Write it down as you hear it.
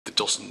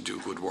doesn't do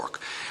good work.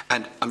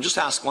 And I'm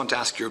just want to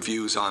ask your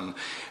views on,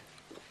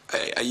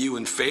 are you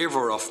in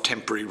favour of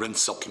temporary rent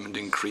supplement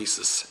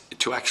increases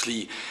to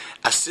actually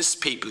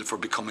assist people for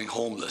becoming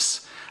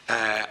homeless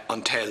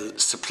until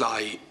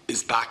supply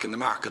is back in the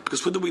market?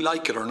 Because whether we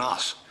like it or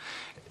not,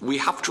 we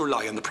have to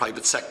rely on the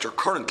private sector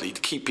currently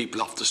to keep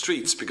people off the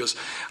streets, because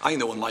I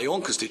know in my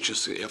own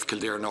constituency of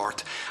Kildare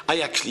North,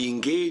 I actually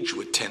engage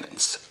with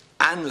tenants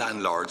and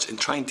landlords in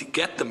trying to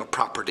get them a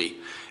property,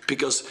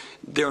 because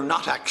they're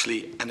not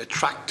actually an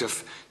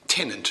attractive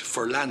tenant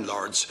for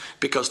landlords,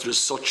 because there is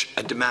such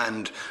a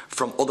demand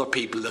from other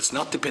people that's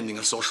not depending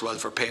on social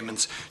welfare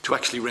payments to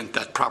actually rent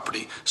that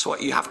property. So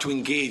you have to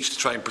engage to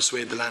try and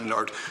persuade the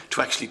landlord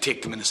to actually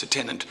take them in as a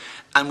tenant.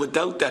 And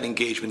without that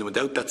engagement and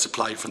without that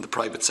supply from the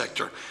private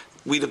sector,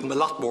 we'd have a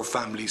lot more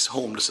families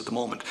homeless at the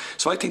moment.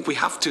 So I think we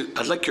have to,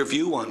 I'd like your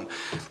view on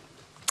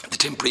the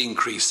temporary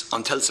increase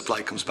until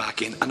supply comes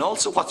back in, and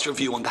also what's your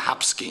view on the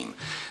HAP scheme?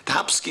 The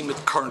HAP scheme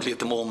currently at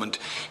the moment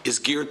is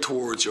geared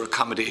towards your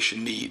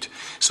accommodation need.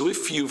 So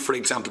if you, for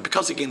example,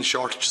 because again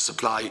shortage of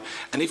supply,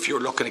 and if you're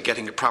looking at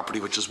getting a property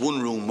which is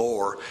one room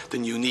more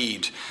than you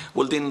need,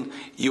 well then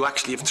you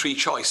actually have three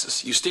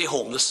choices. You stay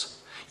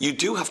homeless, you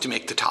do have to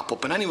make the top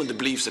up, and anyone that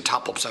believes the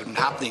top ups aren't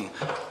happening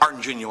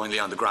aren't genuinely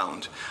on the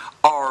ground.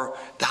 Or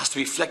there has to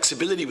be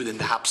flexibility within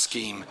the HAP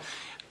scheme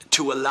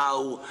to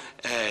allow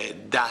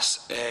that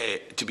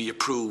to be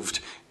approved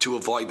to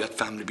avoid that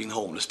family being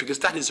homeless, because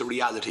that is a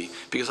reality.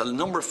 Because a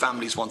number of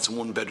families want a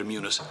one-bedroom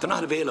unit. They're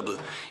not available.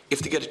 If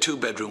they get a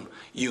two-bedroom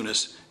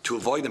unit, to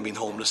avoid them being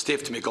homeless, they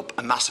have to make up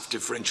a massive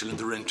differential in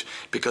the rent,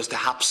 because the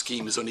HAP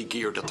scheme is only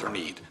geared at their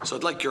need. So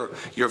I'd like your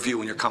view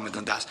and your comment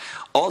on that.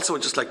 Also,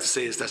 I'd just like to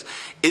say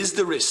is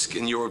the risk,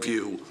 in your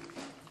view,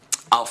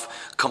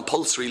 of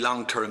compulsory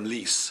long-term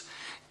lease,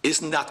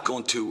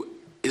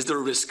 is there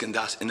a risk in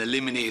that, in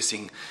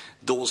eliminating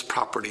those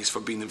properties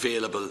from being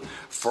available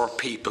for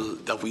people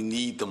that we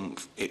need them,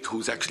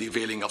 who's actually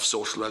availing of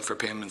social welfare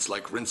payments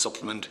like rent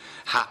supplement,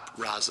 HAP,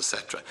 RAS,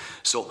 etc.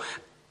 So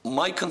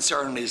my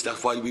concern is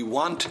that while we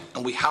want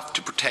and we have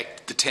to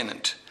protect the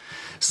tenant,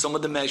 some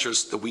of the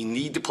measures that we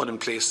need to put in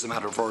place as a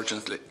matter of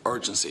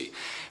urgency,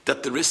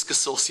 that the risk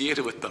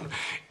associated with them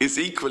is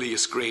equally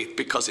as great,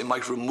 because it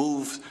might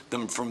remove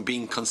them from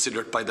being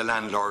considered by the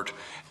landlord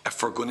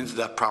for going into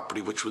that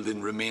property, which will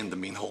then remain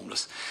them being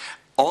homeless.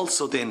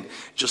 Also then,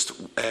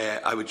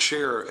 I would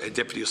share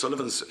Deputy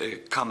O'Sullivan's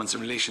comments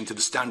in relation to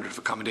the standard of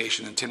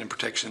accommodation and tenant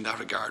protection in that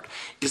regard,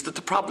 is that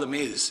the problem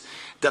is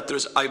that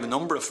I have a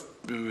number of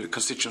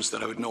constituents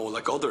that I would know,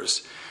 like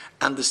others,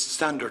 and the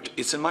standard,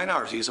 it's a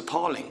minority, is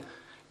appalling.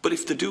 But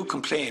if they do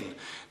complain,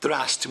 they're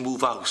asked to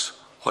move out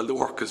while the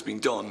work is being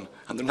done,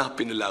 and they're not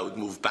being allowed to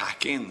move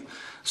back in.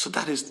 So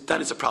that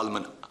is a problem.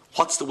 And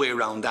what's the way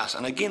around that?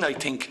 And again, I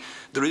think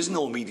there is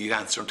no immediate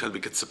answer until we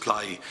get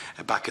supply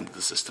back into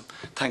the system.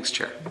 Thanks,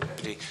 Chair.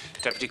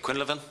 Deputy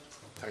Quinlivan.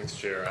 Thanks,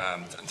 Chair,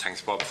 and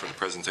thanks, Bob, for the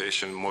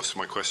presentation. Most of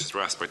my questions were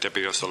asked by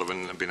Deputy O'Sullivan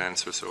and have been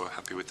answered, so I'm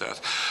happy with that.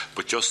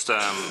 But just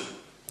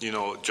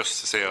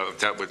just to say, I've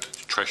dealt with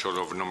threshold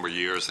over a number of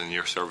years, and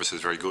your service is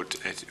very good.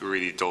 It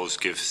really does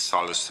give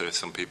solace to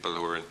some people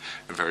who are in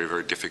very,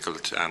 very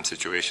difficult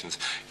situations.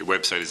 Your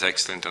website is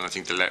excellent, and I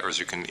think the letters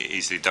you can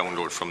easily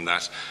download from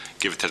that,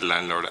 give it to the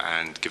landlord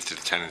and give it to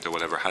the tenant or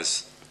whatever,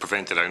 has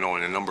prevented, I know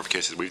in a number of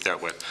cases we've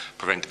dealt with,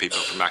 prevented people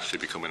from actually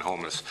becoming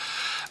homeless.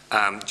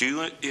 Do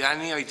you have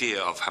any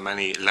idea of how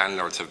many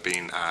landlords have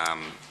been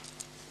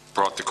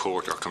brought to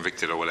court or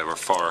convicted or whatever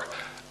for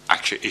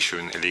actually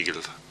issuing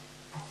illegal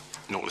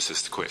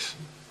notices to quit?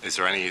 Is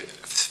there any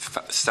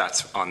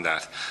stats on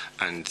that?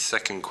 And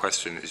second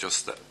question is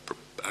just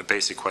a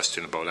basic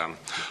question about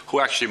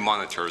who actually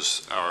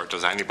monitors, or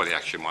does anybody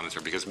actually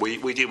monitor? Because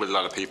we deal with a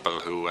lot of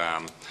people who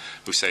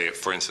say,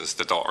 for instance,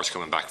 the daughter's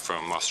coming back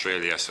from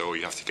Australia, so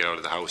you have to get out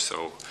of the house,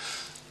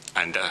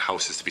 and the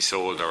house is to be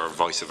sold, or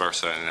vice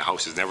versa, and the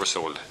house is never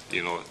sold,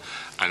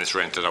 and it's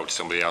rented out to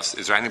somebody else.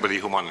 Is there anybody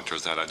who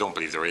monitors that? I don't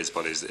believe there is,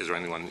 but is there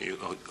anyone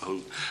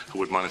who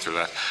would monitor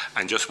that?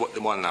 And just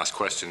one last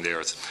question there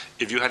is,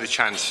 if you had a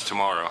chance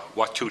tomorrow,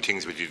 what two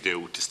things would you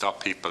do to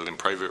stop people in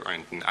private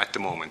renting at the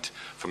moment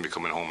from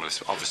becoming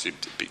homeless, obviously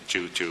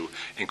due to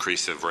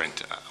increase of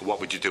rent? What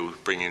would you do,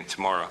 bring in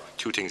tomorrow,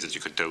 two things that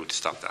you could do to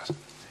stop that?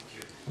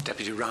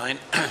 Deputy Ryan.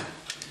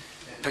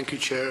 Thank you,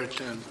 Chair,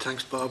 and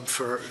thanks, Bob,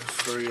 for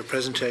your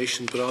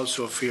presentation, but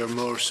also for your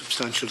more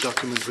substantial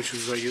document, which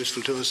was very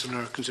useful to us in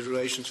our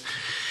considerations.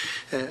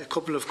 A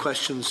couple of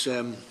questions.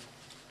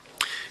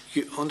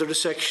 Under the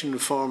section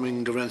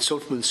forming the rent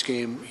supplement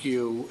scheme,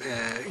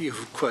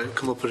 you've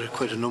come up with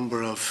quite a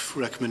number of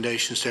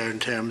recommendations there in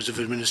terms of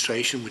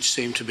administration, which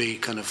seem to be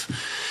kind of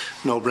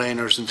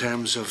no-brainers in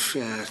terms of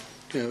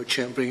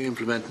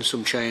implementing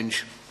some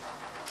change.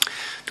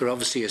 They're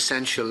obviously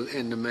essential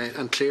in the main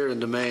and clear in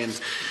the main,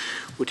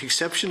 with the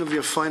exception of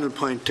your final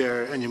point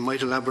there, and you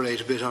might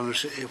elaborate a bit on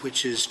it,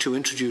 which is to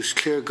introduce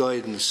clear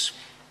guidance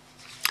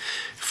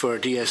for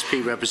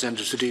DSP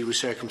representatives to deal with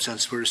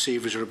circumstances where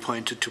receivers are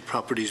appointed to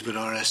properties with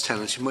RS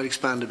tenants. You might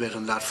expand a bit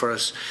on that for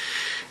us.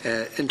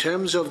 In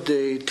terms of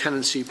the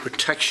Tenancy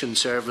Protection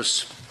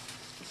Service,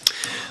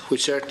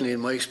 which certainly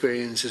in my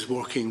experience is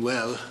working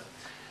well,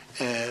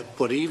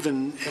 but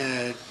even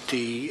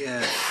the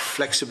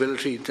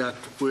flexibility that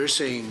we're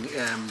seeing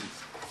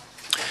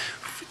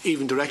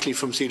even directly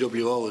from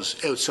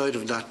CWOs outside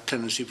of that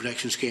tenancy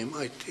protection scheme,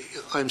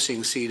 I'm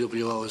seeing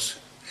CWOs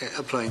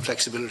applying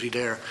flexibility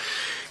there.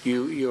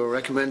 You're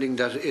recommending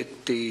that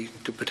the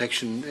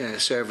protection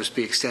service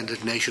be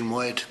extended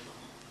nationwide.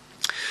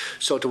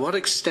 So to what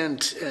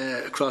extent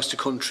across the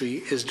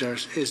country is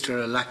there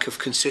a lack of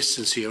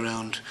consistency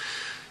around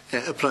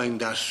applying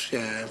that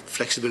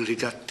flexibility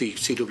that the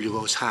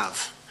CWOs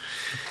have?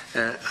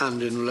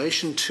 And in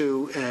relation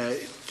to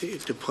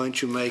the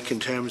point you make in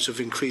terms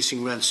of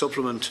increasing rent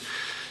supplement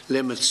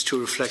limits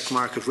to reflect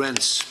market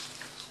rents,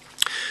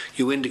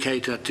 you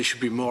indicate that they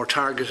should be more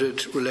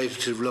targeted, related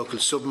to local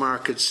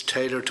submarkets,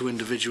 tailored to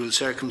individual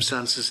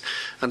circumstances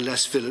and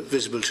less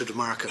visible to the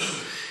market.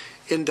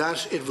 In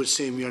that, it would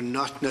seem you're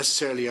not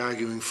necessarily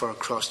arguing for a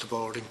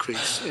across-the-board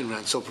increase in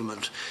rent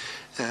supplement.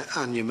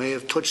 And you may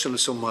have touched on it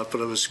somewhat,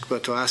 but I was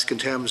about to ask in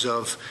terms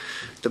of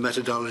the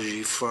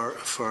methodology for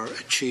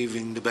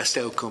achieving the best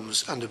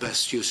outcomes and the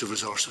best use of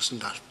resources in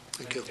that.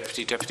 Thank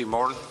you. Deputy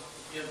Moran.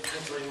 Yeah,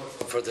 thanks very much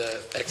for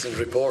the excellent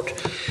report.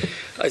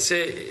 I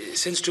say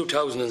since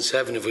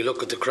 2007, if we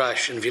look at the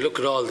crash and if you look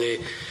at all the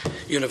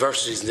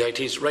universities and the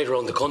ITs right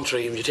around the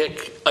country, and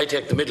I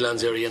take the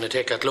Midlands area and I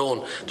take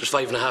Athlone, there's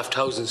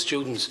 5,500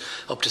 students,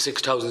 up to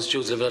 6,000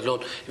 students living in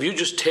Athlone. If you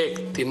just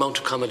take the amount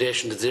of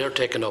accommodation that they're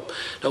taking up,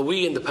 now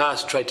we in the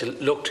past tried to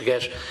look to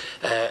get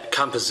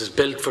campuses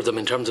built for them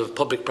in terms of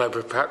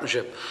public-private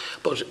partnership,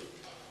 but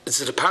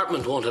the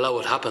department won't allow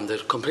it to happen. They're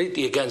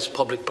completely against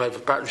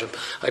public-private partnership.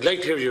 I'd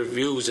like to hear your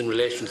views in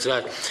relation to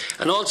that.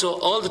 And also,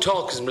 all the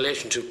talk is in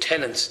relation to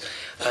tenants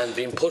and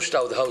being pushed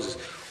out of the houses.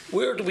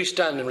 Where do we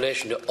stand in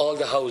relation to all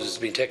the houses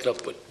being taken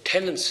up with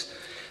tenants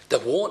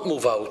that won't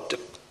move out,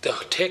 they're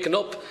taking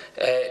up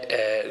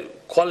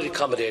quality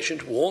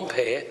accommodation, won't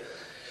pay,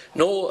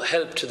 no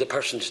help to the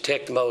person to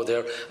take them out of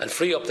there and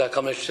free up that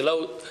accommodation to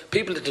allow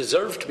people that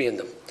deserve to be in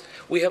them?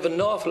 We have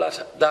an awful lot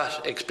of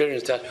that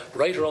experience that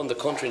right around the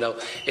country now.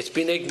 It's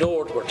been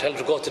ignored. We're told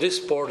to go to this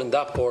board and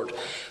that board.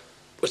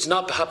 It's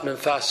not happening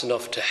fast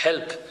enough to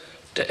help.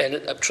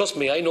 And trust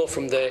me, I know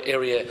from the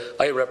area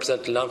I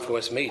represent, the land for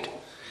Westmeath,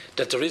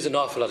 that there is an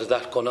awful lot of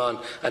that going on,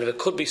 and if it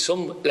could be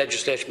some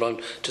legislation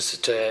on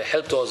to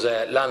help those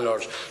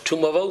landlords to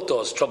move out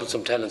those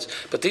troublesome tenants.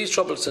 But these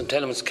troublesome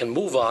tenants can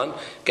move on,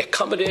 get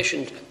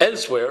accommodation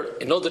elsewhere,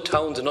 in other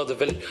towns, in other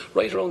villages,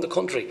 right around the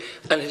country,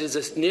 and it is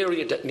an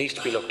area that needs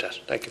to be looked at.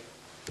 Thank you.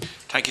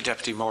 Thank you,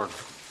 Deputy Moran.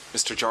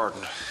 Mr.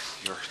 Jordan,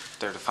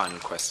 they're the final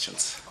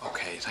questions.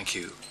 Okay, thank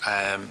you.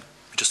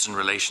 Just in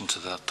relation to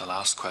the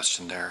last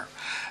question there,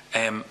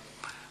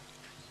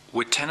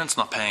 with tenants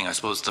not paying, I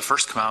suppose the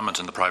first commandment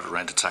in the private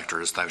rented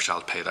sector is thou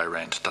shalt pay thy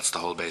rent. That's the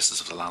whole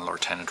basis of the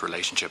landlord-tenant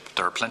relationship.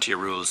 There are plenty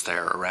of rules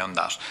there around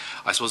that.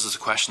 I suppose it's a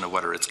question of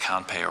whether it's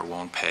can't pay or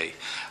won't pay.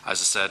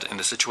 As I said, in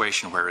the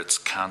situation where it's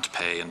can't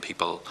pay and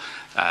people,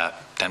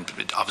 then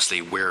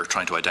obviously we're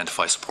trying to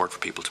identify support for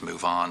people to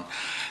move on.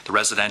 The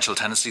Residential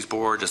Tenancies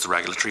Board is the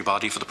regulatory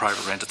body for the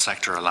private rented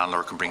sector. A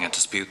landlord can bring a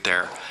dispute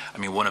there. I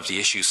mean, one of the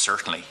issues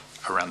certainly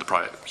around the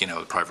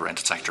private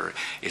rented sector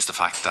is the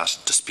fact that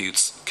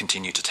disputes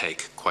continue to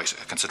take quite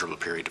a considerable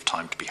period of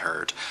time to be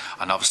heard,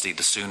 and obviously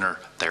the sooner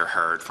they're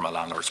heard from a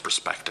landlord's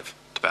perspective,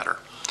 the better.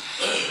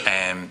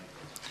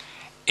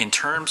 In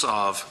terms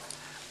of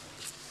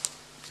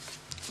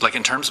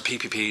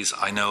PPPs,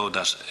 I know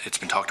that it's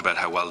been talked about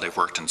how well they've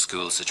worked in the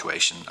school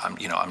situation.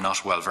 I'm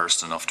not well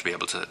versed enough to be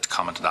able to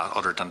comment on that,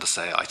 other than to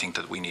say I think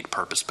that we need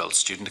purpose-built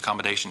student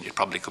accommodation. It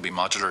probably could be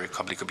modular. It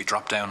probably could be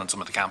dropped down on some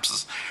of the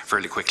campuses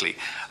fairly quickly,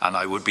 and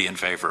I would be in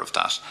favour of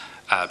that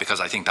because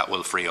I think that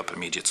will free up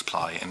immediate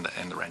supply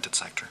in the rented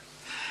sector.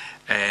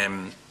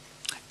 In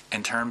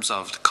terms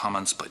of the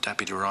comments by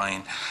Deputy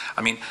Ryan,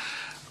 I mean,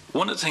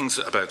 one of the things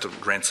about the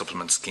rent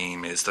supplement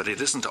scheme is that it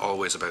isn't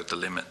always about the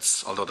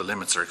limits, although the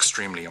limits are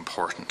extremely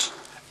important.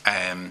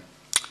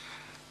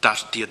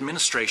 That the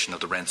administration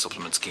of the rent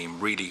supplement scheme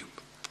really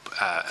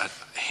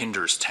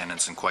hinders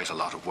tenants in quite a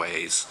lot of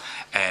ways.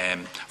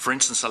 For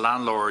instance, a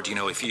landlord,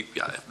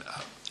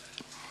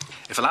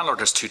 if a landlord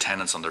has two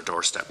tenants on their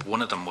doorstep,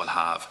 one of them will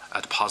have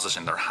a deposit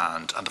in their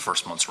hand and the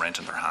first month's rent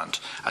in their hand.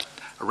 A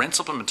rent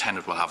supplement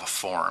tenant will have a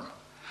form,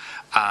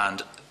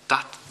 and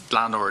that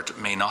landlord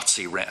may not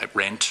see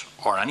rent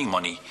or any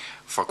money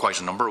for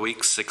quite a number of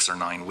weeks, 6 or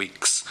 9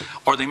 weeks,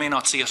 or they may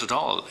not see it at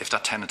all if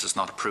that tenant is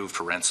not approved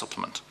for rent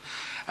supplement.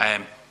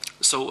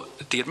 So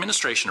the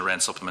administration of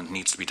rent supplement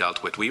needs to be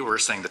dealt with. We were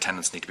saying the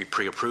tenants need to be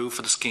pre-approved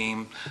for the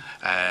scheme,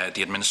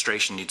 the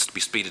administration needs to be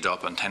speeded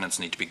up, and tenants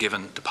need to be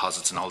given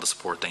deposits and all the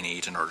support they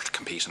need in order to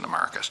compete in the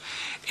market.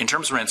 In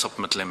terms of rent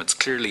supplement limits,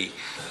 clearly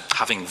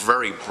having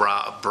very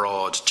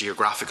broad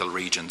geographical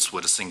regions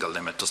with a single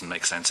limit doesn't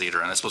make sense either,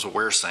 and I suppose what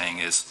we're saying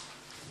is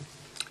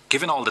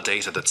given all the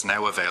data that's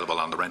now available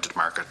on the rented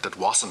market that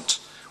wasn't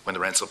when the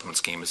rent supplement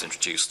scheme was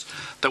introduced,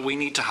 that we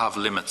need to have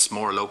limits,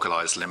 more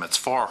localised limits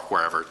for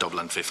wherever,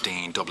 Dublin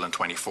 15, Dublin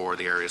 24,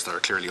 the areas that are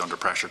clearly under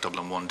pressure,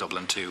 Dublin 1,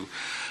 Dublin 2,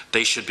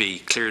 they should be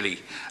clearly,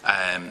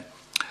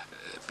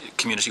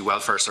 community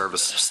welfare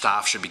service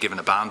staff should be given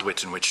a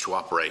bandwidth in which to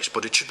operate,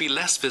 but it should be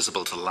less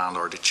visible to the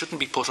landlord. It shouldn't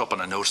be put up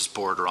on a notice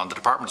board or on the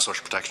Department of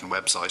Social Protection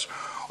website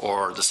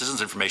or the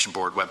Citizens Information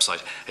Board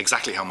website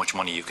exactly how much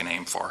money you can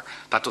aim for.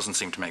 That doesn't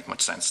seem to make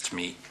much sense to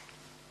me.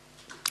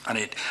 And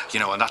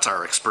and that's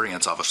our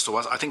experience of it. So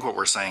I think what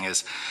we're saying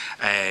is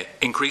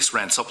increase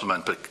rent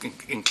supplement, but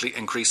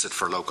increase it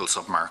for local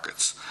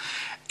submarkets.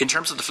 In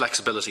terms of the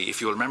flexibility,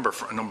 if you'll remember,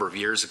 for a number of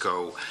years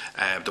ago,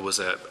 there was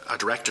a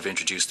directive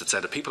introduced that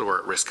said that people who are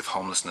at risk of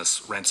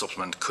homelessness, rent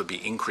supplement could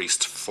be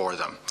increased for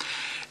them.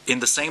 In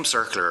the same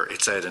circular,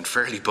 it said in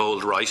fairly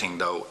bold writing,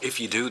 though, if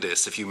you do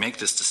this, if you make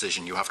this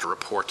decision, you have to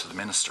report to the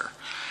minister.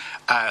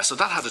 So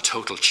that had a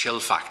total chill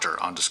factor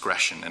on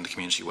discretion in the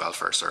Community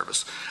Welfare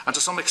Service. And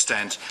to some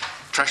extent,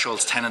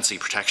 Threshold's Tenancy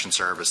Protection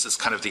Service is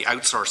kind of the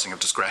outsourcing of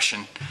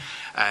discretion.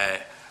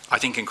 I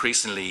think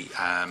increasingly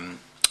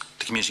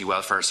the Community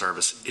Welfare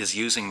Service is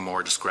using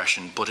more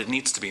discretion, but it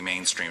needs to be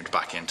mainstreamed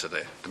back into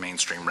the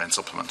mainstream rent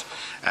supplement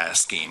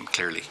scheme,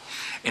 clearly.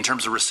 In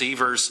terms of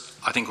receivers,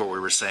 I think what we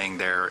were saying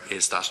there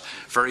is that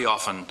very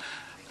often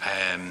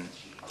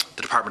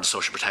the Department of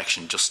Social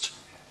Protection just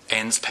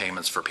ends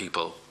payments for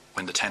people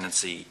when the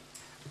tenancy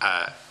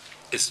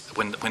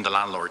when the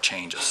landlord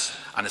changes.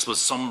 And I suppose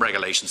some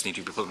regulations need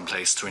to be put in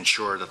place to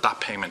ensure that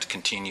that payment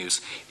continues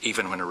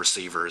even when a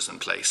receiver is in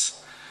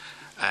place.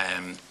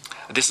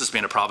 This has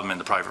been a problem in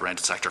the private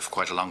rented sector for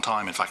quite a long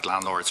time. In fact,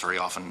 landlords very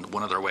often,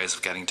 one of their ways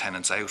of getting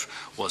tenants out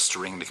was to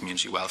ring the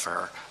community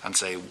welfare and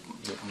say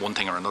one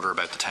thing or another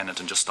about the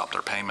tenant and just stop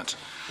their payment.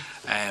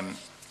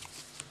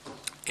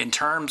 In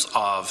terms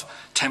of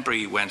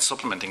temporary rent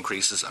supplement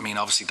increases, I mean,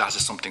 obviously that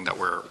is something that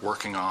we're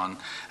working on,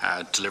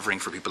 delivering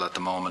for people at the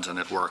moment, and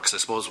it works. I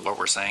suppose what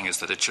we're saying is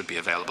that it should be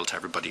available to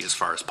everybody as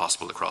far as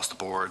possible across the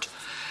board.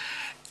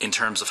 In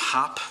terms of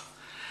HAP,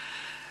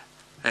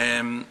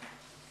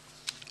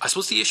 I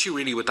suppose the issue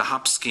really with the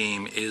HAP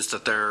scheme is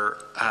that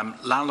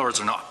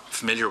landlords are not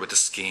familiar with the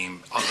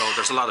scheme, although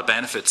there's a lot of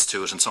benefits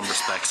to it in some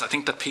respects. I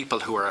think that people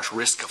who are at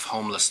risk of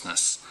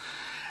homelessness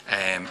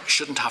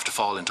shouldn't have to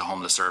fall into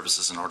homeless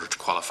services in order to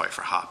qualify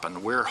for HAP.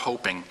 And we're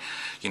hoping,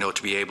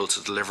 to be able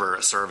to deliver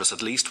a service,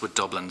 at least with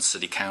Dublin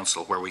City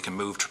Council, where we can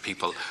move to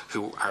people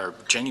who are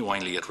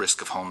genuinely at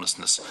risk of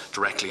homelessness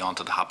directly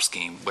onto the HAP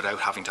scheme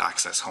without having to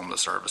access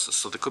homeless services.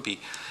 So there could be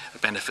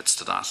benefits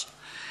to that.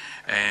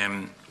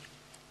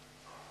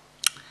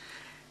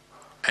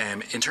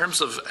 In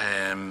terms of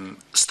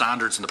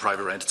standards in the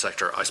private rented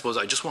sector, I suppose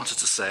I just wanted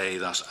to say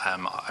that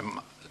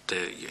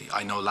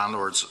I know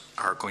landlords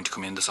are going to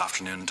come in this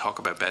afternoon and talk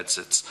about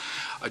bedsits.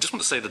 I just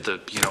want to say that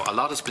a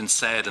lot has been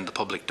said in the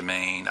public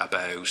domain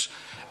about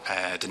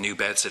the new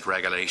bedsit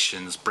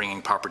regulations,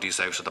 bringing properties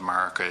out of the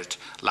market,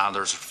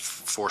 landlords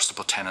forced to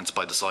put tenants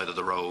by the side of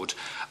the road,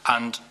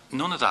 and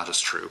none of that is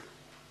true.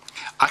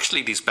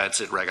 Actually, these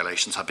bedsit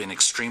regulations have been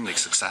extremely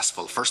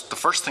successful. The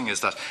first thing is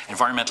that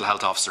environmental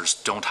health officers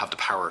don't have the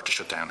power to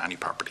shut down any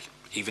property,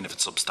 even if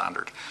it's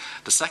substandard.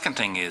 The second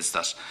thing is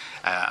that,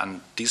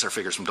 and these are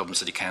figures from Dublin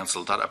City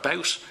Council, that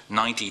about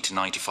 90 to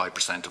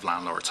 95% of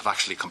landlords have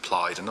actually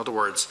complied. In other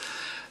words,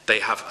 they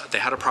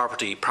had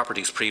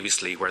properties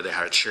previously where they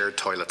had shared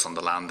toilets on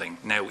the landing.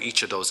 Now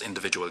each of those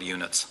individual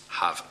units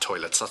have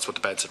toilets. That's what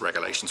the bedsit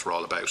regulations were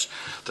all about.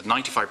 That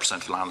 95%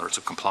 of landlords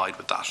have complied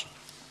with that.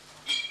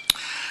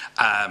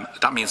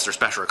 That means there's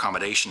better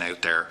accommodation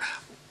out there.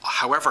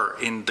 However,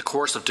 in the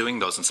course of doing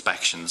those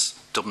inspections,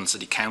 Dublin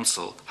City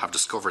Council have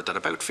discovered that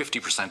about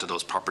 50% of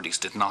those properties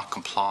did not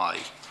comply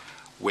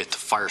with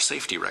fire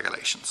safety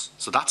regulations.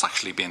 So that's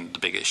actually been the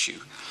big issue.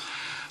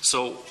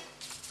 So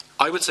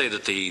I would say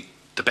that the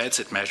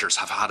bedsit measures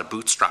have had a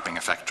bootstrapping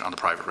effect on the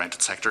private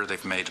rented sector.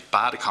 They've made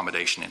bad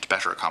accommodation into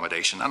better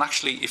accommodation. And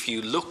actually, if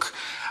you look,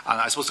 and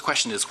I suppose the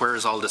question is, where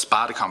is all this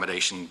bad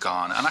accommodation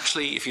gone? And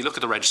actually, if you look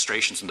at the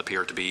registrations in the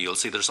PRTB, you'll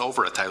see there's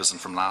over 1,000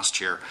 from last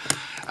year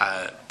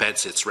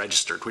bedsits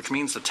registered, which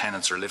means that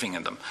tenants are living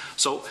in them.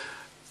 So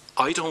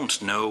I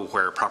don't know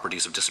where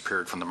properties have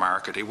disappeared from the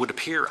market. It would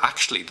appear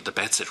actually that the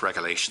bedsit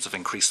regulations have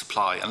increased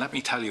supply. And let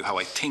me tell you how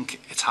I think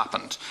it's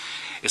happened.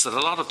 Is that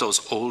a lot of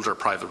those older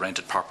private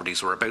rented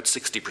properties were about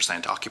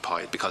 60%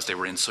 occupied because they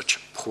were in such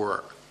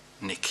poor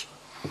nick.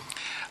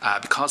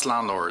 Because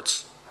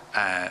landlords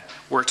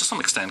were to some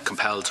extent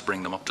compelled to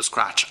bring them up to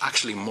scratch,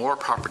 actually more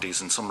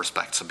properties in some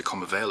respects have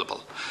become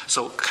available.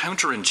 So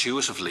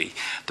counterintuitively,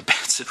 the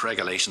bedsit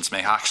regulations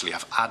may actually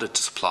have added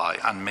to supply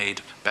and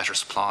made better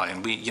supply.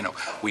 And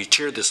we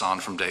cheered this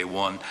on from day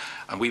one,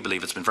 and we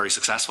believe it's been very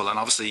successful. And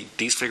obviously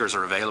these figures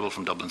are available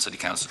from Dublin City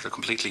Council. They're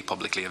completely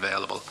publicly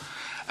available.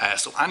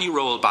 So any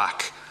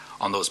rollback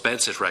on those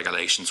bedsit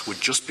regulations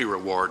would just be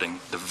rewarding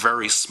the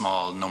very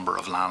small number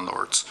of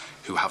landlords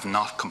who have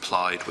not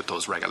complied with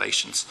those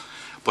regulations,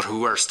 but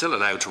who are still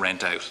allowed to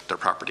rent out their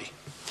property.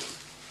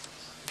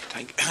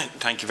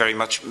 Thank you very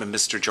much,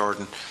 Mr.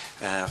 Jordan,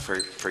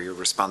 for your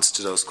response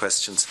to those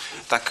questions.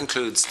 That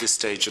concludes this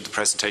stage of the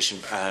presentation.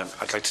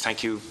 I'd like to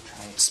thank you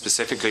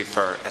specifically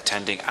for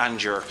attending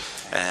and your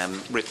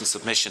written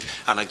submission.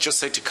 And I'd just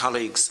say to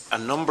colleagues, a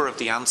number of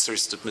the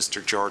answers that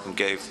Mr. Jordan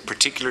gave,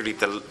 particularly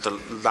the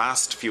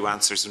last few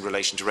answers in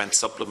relation to rent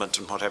supplement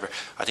and whatever,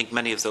 I think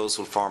many of those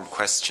will form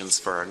questions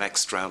for our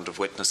next round of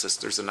witnesses.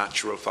 There's a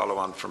natural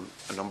follow-on from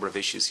a number of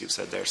issues you've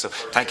said there. So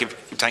thank you.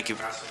 Thank you.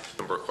 A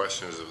number of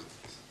questions,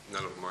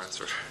 none of them are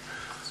answered.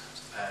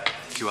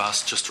 You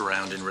asked just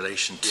around in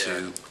relation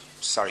to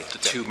the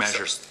two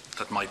measures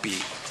that might be.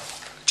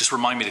 Just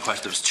remind me the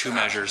question. There's two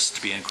measures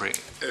to be inquiry.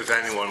 If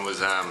anyone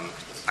was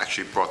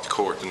actually brought to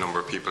court, the number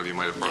of people you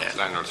might have brought,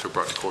 landlords who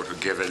brought to court who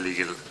give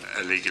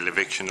illegal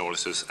eviction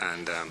notices,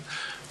 and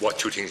what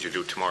two things you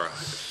do tomorrow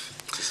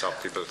to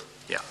stop people.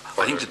 Yeah,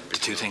 I think the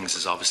two things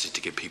is obviously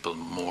to give people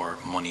more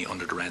money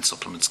under the rent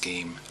supplement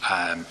scheme.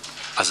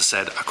 As I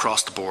said,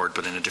 across the board,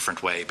 but in a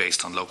different way,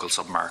 based on local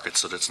submarkets,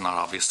 so that it's not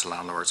obvious to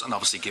landlords, and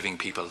obviously giving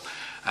people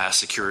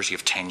security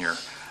of tenure,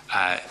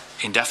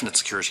 indefinite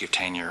security of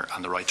tenure,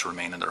 and the right to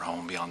remain in their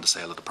home beyond the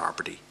sale of the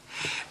property.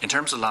 In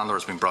terms of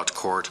landlords being brought to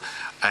court,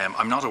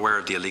 I'm not aware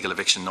of the illegal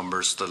eviction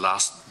numbers.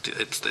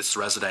 It's the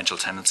Residential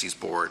Tenancies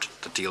Board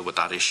that deal with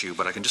that issue,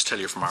 but I can just tell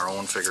you from our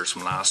own figures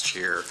from last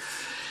year,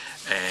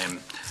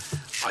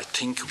 I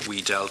think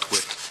we dealt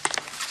with,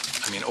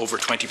 over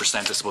 20%,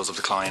 I suppose, of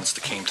the clients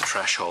that came to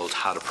Threshold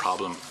had a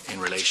problem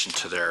in relation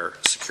to their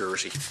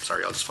security.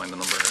 Sorry, I'll just find the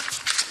number here.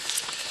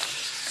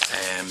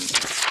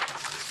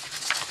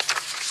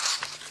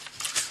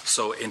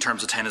 So in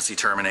terms of tenancy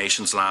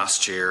terminations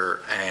last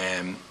year,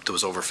 there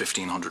was over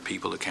 1,500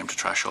 people that came to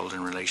Threshold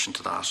in relation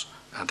to that.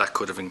 That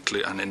could have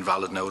included an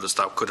invalid notice,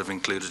 that could have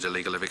included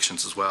illegal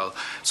evictions as well.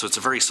 So it's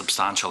a very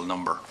substantial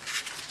number.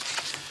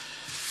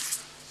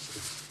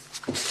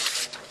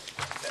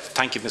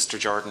 Thank you, Mr.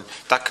 Jordan.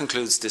 That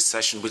concludes this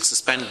session. We'll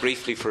suspend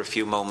briefly for a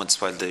few moments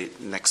while the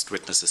next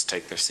witnesses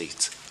take their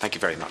seats. Thank you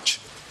very much.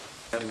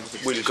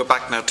 We'll go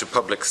back now to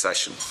public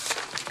session.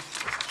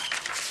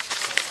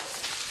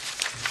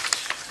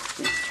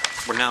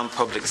 We're now in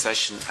public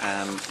session.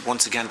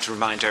 Once again, to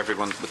remind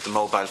everyone with the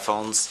mobile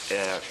phones,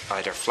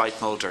 either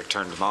flight mode or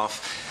turn them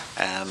off.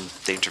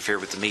 They interfere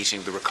with the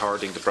meeting, the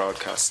recording, the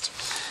broadcast.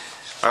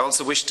 I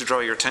also wish to draw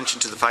your attention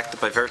to the fact that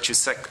by virtue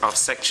of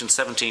Section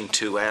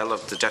 17(2)(l)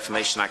 of the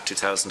Defamation Act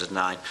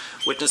 2009,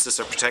 witnesses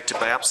are protected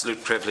by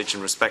absolute privilege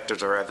in respect of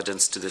their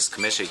evidence to this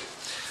committee.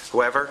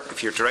 However,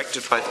 if you're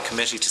directed by the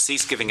committee to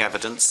cease giving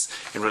evidence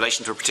in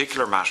relation to a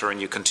particular matter and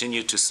you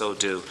continue to so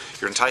do,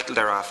 you're entitled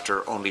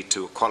thereafter only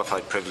to a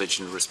qualified privilege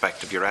in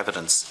respect of your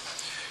evidence.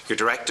 You're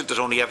directed that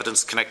only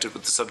evidence connected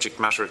with the subject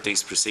matter of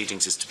these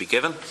proceedings is to be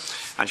given,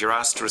 and you're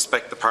asked to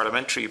respect the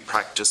parliamentary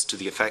practice to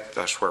the effect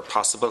that, where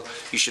possible,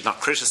 you should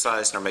not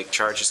criticise nor make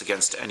charges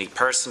against any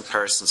person,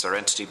 persons or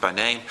entity by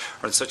name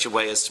or in such a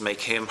way as to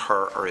make him,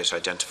 her or it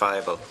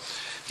identifiable.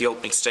 The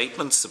opening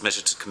statements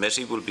submitted to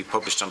committee will be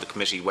published on the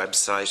committee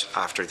website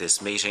after this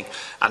meeting,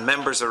 and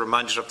members are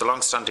reminded of the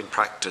long-standing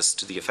practice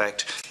to the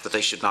effect that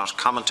they should not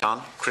comment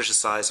on,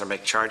 criticise or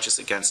make charges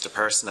against a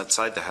person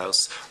outside the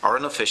House or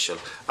an official,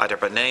 either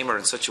by name or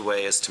in such a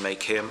way as to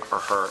make him or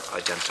her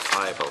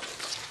identifiable.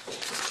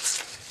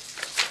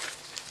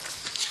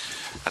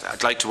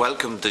 I'd like to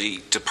welcome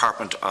the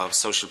Department of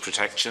Social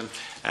Protection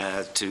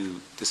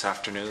to this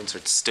afternoon's, or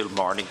it's still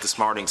morning, this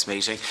morning's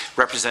meeting,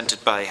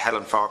 represented by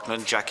Helen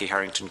Faulkland, Jackie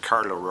Harrington,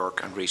 Carl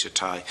O'Rourke and Rita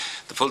Tighe.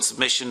 The full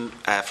submission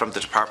from the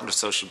Department of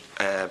Social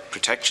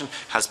Protection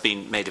has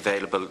been made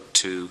available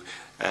to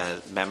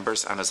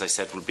members, and as I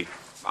said, will be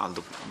on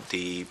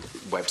the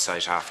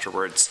website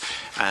afterwards.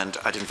 And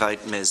I'd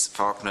invite Ms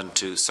Faulkland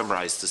to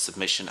summarise the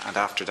submission, and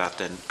after that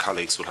then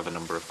colleagues will have a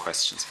number of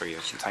questions for you.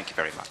 Thank you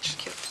very much.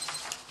 Thank you.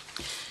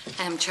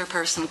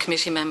 Chairperson,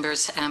 committee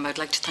members, I'd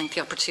like to thank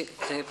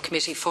the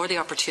committee for the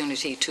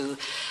opportunity to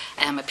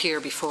appear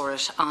before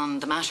it on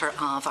the matter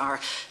of our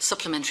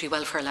Supplementary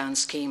Welfare Allowance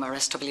Scheme, or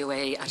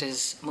SWA, as it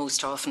is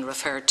most often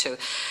referred to.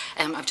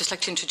 I'd just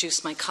like to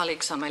introduce my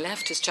colleagues. On my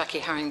left is Jackie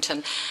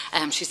Harrington.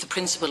 She's the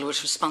principal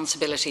with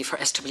responsibility for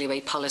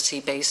SWA policy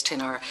based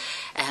in our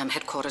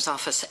headquarters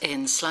office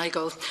in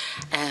Sligo.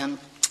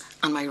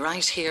 On my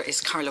right here is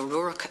Carl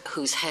O'Rourke,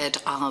 who's head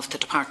of the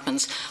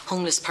department's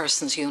Homeless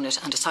Persons Unit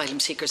and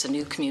Asylum Seekers and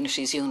New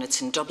Communities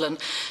Units in Dublin,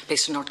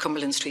 based on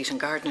Northcumberland Street and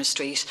Gardner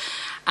Street.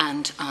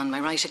 And on my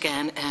right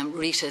again,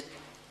 Rita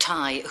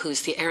Tighe,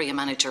 who's the area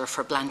manager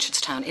for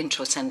Blanchardstown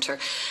Intro Centre,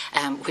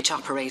 which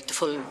operate the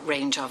full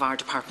range of our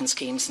department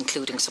schemes,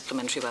 including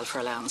supplementary welfare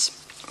allowance.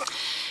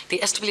 The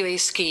SWA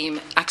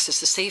scheme acts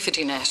as a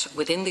safety net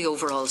within the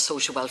overall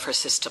social welfare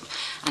system,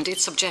 and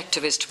its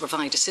objective is to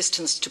provide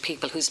assistance to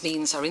people whose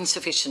means are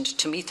insufficient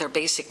to meet their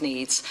basic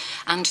needs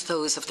and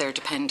those of their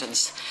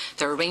dependents.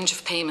 There are a range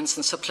of payments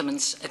and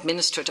supplements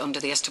administered under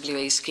the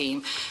SWA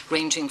scheme,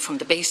 ranging from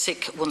the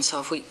basic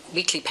once-off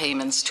weekly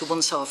payments to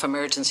once-off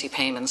emergency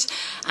payments,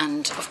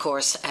 and of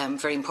course,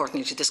 very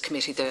importantly to this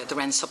committee, the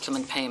rent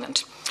supplement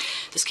payment.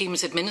 The scheme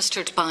is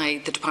administered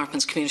by the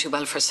Department's Community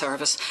Welfare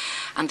Service,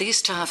 and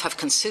these staff have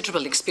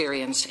considerable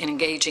experience in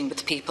engaging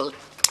with people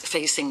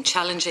facing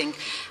challenging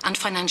and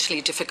financially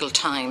difficult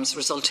times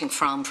resulting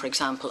from, for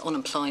example,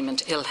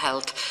 unemployment, ill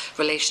health,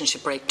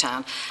 relationship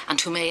breakdown,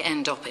 and who may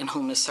end up in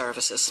homeless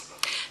services.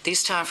 These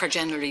staff are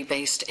generally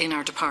based in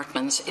our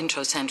departments,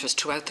 intro centres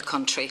throughout the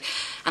country,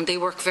 and they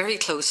work very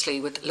closely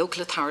with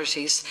local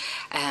authorities,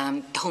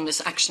 the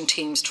homeless action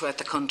teams throughout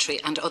the country,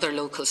 and other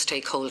local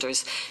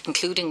stakeholders,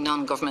 including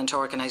non-government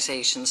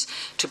organisations,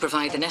 to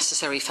provide the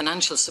necessary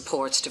financial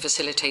supports to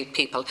facilitate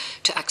people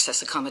to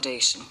access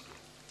accommodation.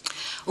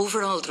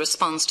 Overall, the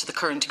response to the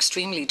current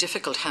extremely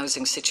difficult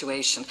housing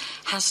situation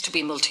has to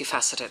be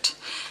multifaceted,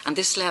 and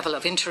this level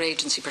of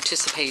interagency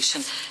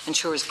participation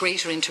ensures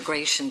greater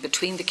integration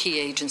between the key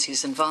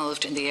agencies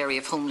involved in the area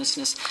of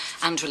homelessness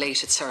and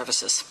related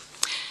services.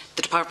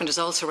 The Department is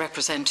also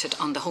represented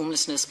on the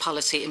Homelessness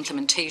Policy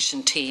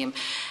Implementation Team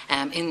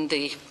in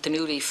the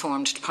newly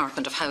formed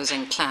Department of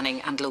Housing,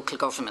 Planning and Local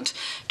Government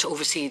to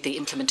oversee the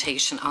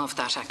implementation of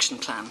that action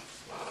plan.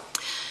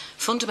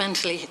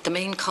 Fundamentally, the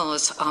main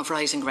cause of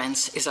rising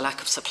rents is a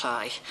lack of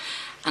supply,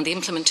 and the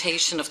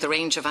implementation of the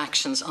range of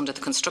actions under the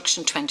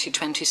Construction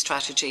 2020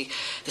 strategy,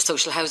 the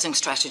Social Housing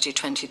Strategy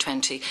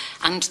 2020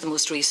 and the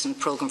most recent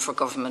Programme for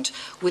Government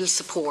will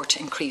support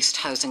increased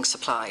housing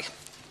supply.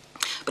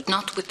 But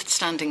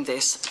notwithstanding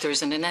this, there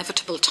is an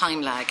inevitable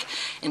time lag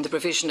in the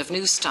provision of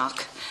new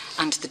stock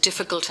and the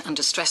difficult and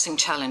distressing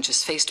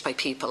challenges faced by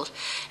people,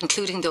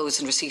 including those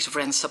in receipt of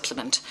rent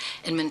supplement,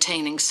 in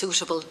maintaining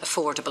suitable,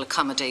 affordable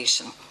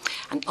accommodation.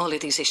 And all of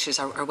these issues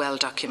are well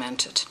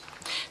documented.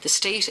 The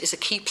state is a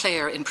key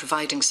player in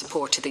providing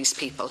support to these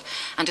people,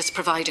 and it's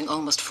providing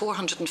almost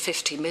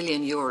 €450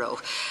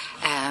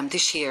 million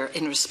this year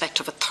in respect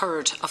of a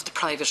third of the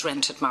private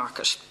rented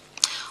market,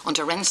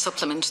 under rent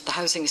supplement, the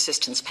housing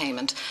assistance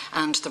payment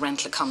and the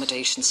rental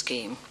accommodation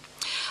scheme.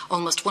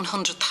 Almost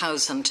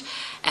 100,000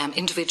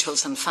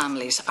 individuals and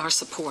families are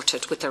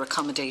supported with their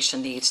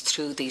accommodation needs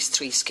through these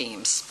three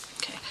schemes.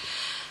 Okay.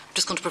 I'm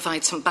just going to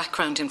provide some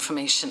background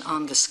information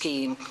on the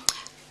scheme,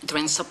 the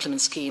rent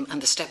supplement scheme,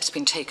 and the steps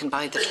being taken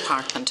by the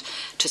department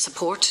to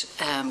support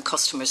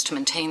customers to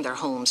maintain their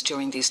homes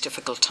during these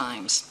difficult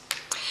times.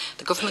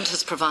 The government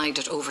has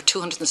provided over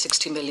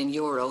 €260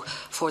 million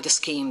for the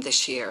scheme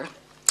this year.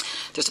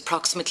 There's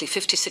approximately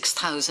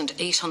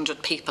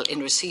 56,800 people in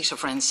receipt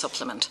of rent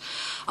supplement,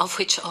 of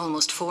which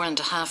almost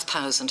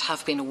 4,500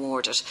 have been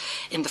awarded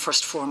in the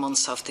first 4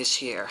 months of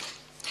this year.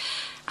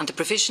 And the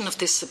provision of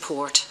this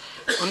support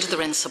under the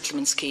rent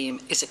supplement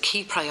scheme is a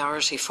key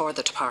priority for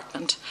the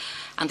department,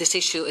 and this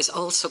issue is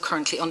also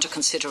currently under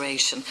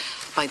consideration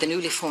by the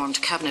newly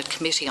formed Cabinet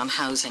Committee on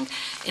Housing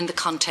in the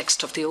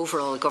context of the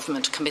overall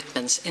government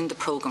commitments in the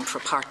Programme for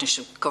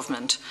Partnership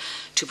Government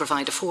to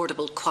provide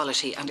affordable,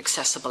 quality and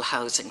accessible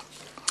housing.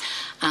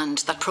 And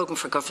that programme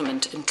for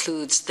government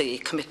includes the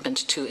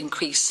commitment to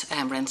increase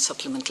rent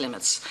supplement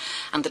limits,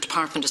 and the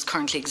department is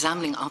currently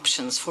examining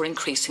options for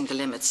increasing the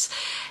limits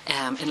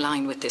in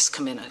line with this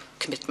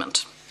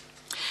commitment.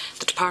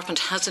 The department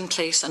has in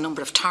place a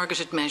number of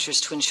targeted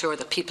measures to ensure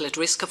that people at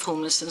risk of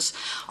homelessness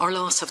or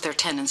loss of their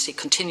tenancy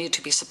continue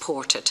to be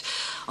supported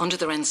under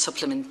the rent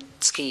supplement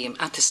scheme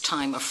at this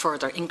time of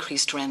further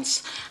increased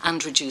rents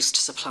and reduced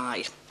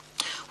supply.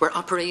 We're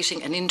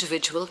operating an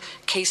individual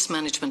case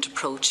management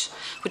approach,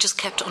 which is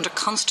kept under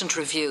constant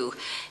review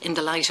in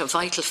the light of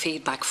vital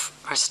feedback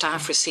our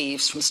staff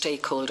receives from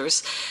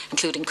stakeholders,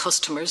 including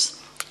customers,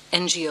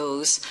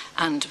 NGOs,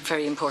 and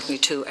very importantly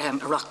too,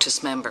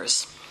 Oireachtas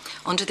members.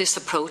 Under this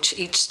approach,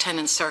 each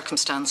tenant's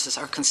circumstances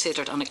are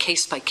considered on a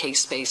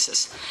case-by-case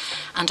basis,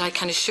 and I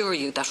can assure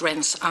you that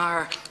rents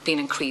are being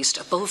increased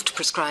above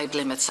prescribed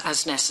limits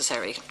as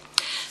necessary.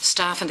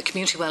 Staff in the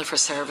Community Welfare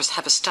Service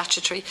have a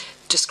statutory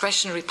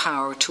discretionary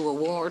power to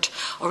award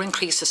or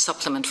increase a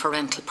supplement for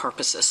rental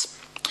purposes.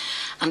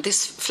 And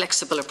this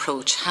flexible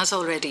approach has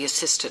already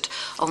assisted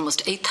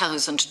almost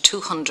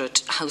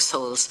 8,200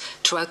 households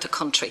throughout the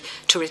country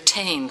to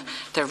retain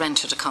their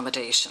rented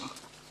accommodation.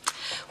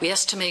 We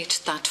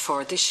estimate that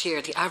for this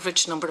year, the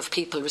average number of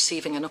people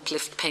receiving an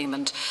uplift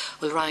payment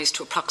will rise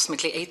to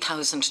approximately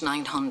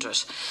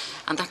 8,900,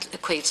 and that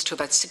equates to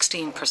about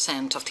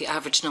 16% of the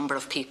average number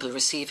of people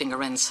receiving a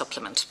rent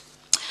supplement.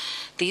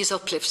 These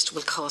uplifts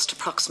will cost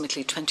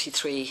approximately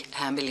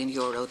 €23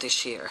 million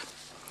this year.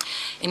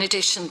 In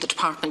addition, the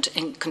department,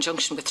 in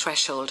conjunction with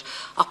Threshold,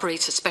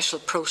 operates a special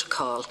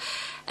protocol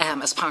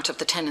as part of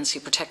the Tenancy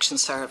Protection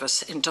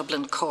Service in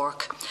Dublin,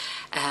 Cork,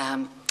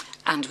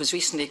 and was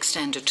recently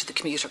extended to the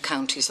commuter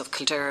counties of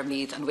Kildare,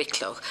 Meath and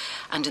Wicklow,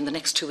 and in the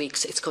next 2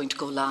 weeks it's going to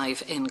go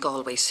live in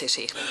Galway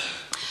City.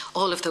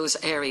 All of those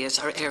areas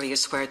are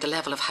areas where the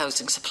level of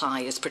housing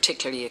supply is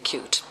particularly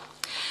acute.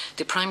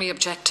 The primary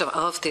objective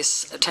of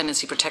this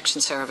Tenancy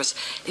Protection Service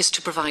is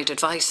to provide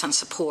advice and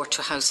support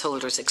to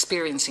householders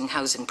experiencing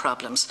housing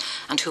problems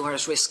and who are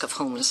at risk of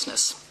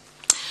homelessness.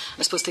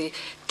 I suppose the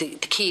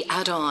key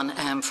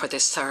add-on for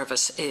this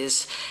service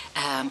is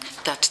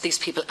that these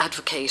people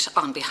advocate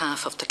on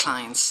behalf of the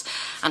clients,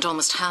 and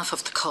almost half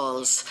of the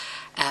calls,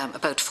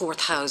 about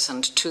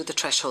 4,000 to the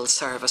threshold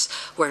service,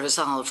 were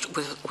resolved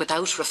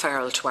without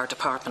referral to our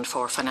department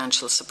for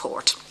financial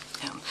support.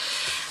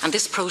 And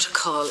this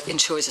protocol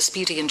ensures a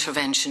speedy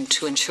intervention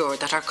to ensure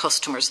that our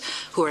customers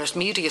who are at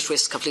immediate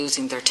risk of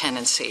losing their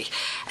tenancy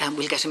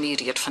will get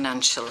immediate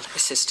financial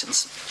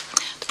assistance.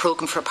 The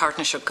Programme for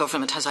Partnership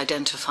Government has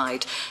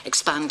identified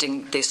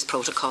expanding this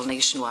protocol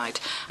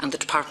nationwide, and the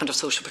Department of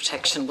Social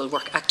Protection will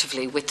work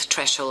actively with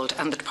Threshold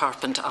and the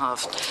Department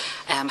of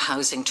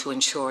Housing to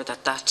ensure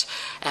that that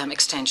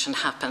extension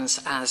happens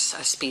as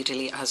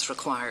speedily as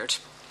required.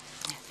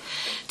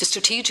 The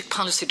strategic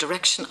policy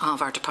direction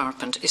of our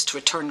department is to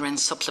return rent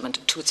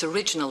supplement to its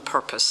original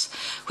purpose,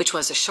 which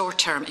was a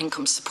short-term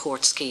income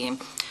support scheme,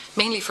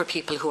 mainly for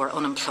people who are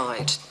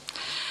unemployed.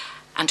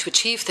 And to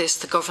achieve this,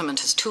 the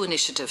government has two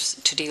initiatives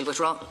to deal with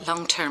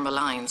long-term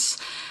reliance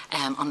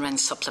on rent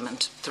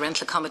supplement: the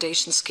rental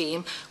accommodation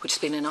scheme, which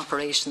has been in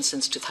operation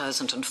since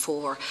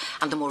 2004,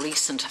 and the more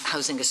recent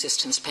housing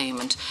assistance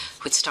payment,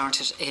 which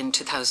started in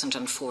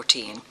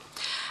 2014.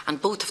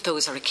 And both of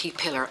those are a key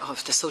pillar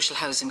of the social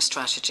housing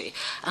strategy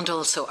and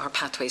also our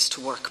Pathways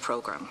to Work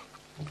programme.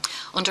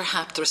 Under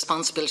HAP, the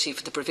responsibility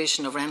for the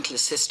provision of rental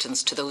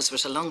assistance to those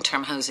with a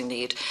long-term housing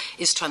need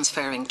is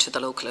transferring to the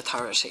local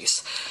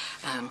authorities.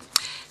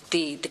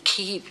 The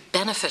key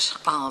benefit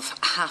of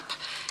HAP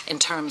in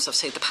terms of,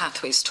 say, the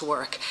Pathways to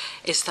Work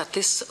is that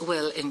this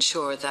will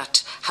ensure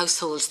that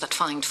households that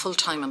find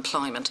full-time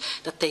employment,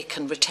 that they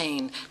can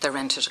retain their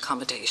rented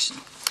accommodation.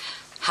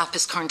 HAP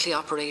is currently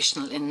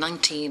operational in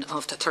 19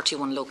 of the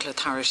 31 local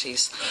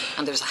authorities,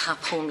 and there's a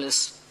HAP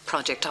Homeless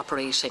project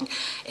operating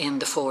in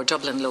the 4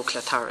 Dublin local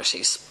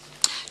authorities.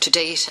 To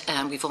date,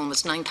 we've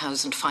almost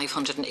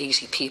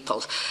 9,580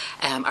 people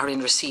are in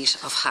receipt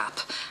of HAP,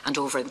 and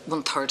over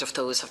 1/3 of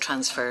those have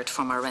transferred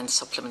from our rent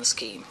supplement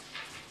scheme.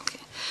 Okay.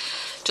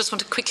 Just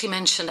want to quickly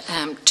mention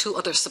 2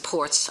 other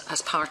supports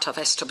as part of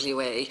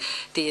SWA,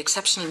 the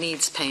exceptional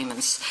needs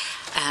payments.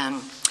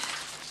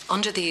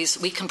 Under these,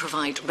 we can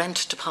provide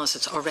rent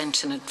deposits or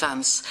rent in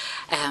advance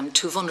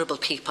to vulnerable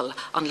people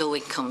on low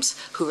incomes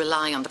who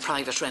rely on the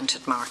private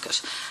rented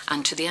market.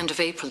 And to the end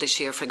of April this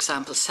year, for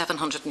example,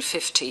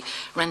 750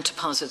 rent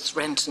deposits,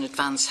 rent in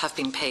advance, have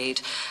been paid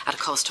at a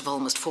cost of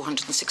almost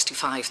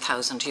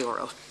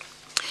 €465,000.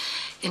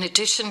 In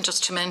addition,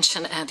 just to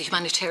mention, the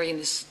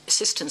humanitarian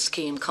assistance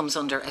scheme comes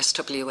under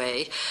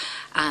SWA,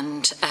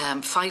 and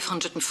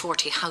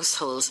 540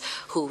 households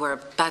who were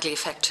badly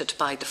affected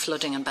by the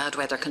flooding and bad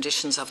weather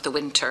conditions of the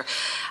winter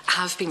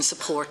have been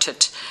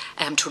supported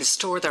to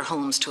restore their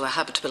homes to a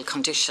habitable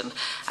condition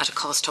at a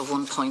cost of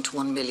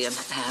 €1.1 million.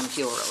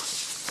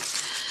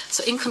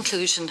 So in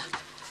conclusion,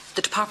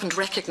 the Department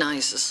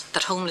recognises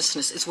that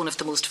homelessness is one of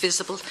the most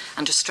visible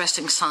and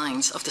distressing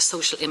signs of the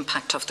social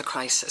impact of the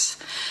crisis.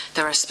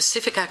 There are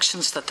specific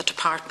actions that the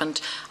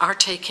Department are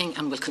taking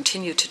and will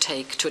continue to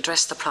take to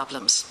address the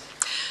problems.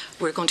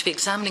 We're going to be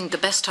examining the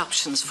best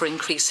options for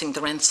increasing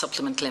the rent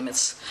supplement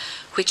limits,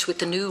 which, with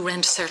the new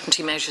rent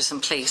certainty measures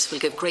in place, will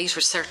give greater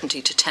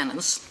certainty to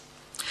tenants.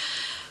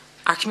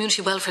 Our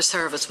Community Welfare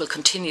Service will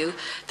continue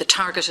the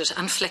targeted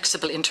and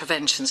flexible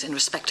interventions in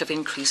respect of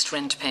increased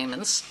rent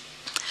payments.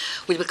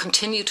 We will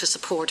continue to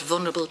support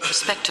vulnerable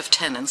prospective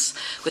tenants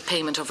with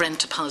payment of rent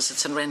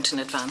deposits and rent in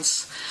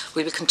advance.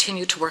 We will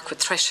continue to work with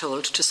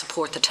Threshold to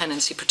support the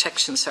Tenancy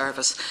Protection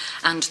Service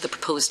and the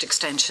proposed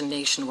extension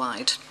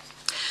nationwide.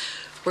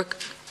 We're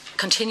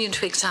continuing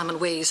to examine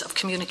ways of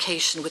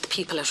communication with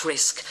people at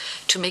risk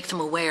to make them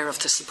aware of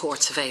the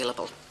supports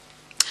available.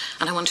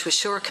 And I want to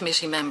assure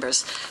committee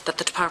members that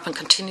the Department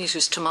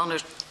continues to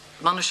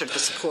monitor the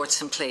supports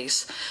in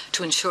place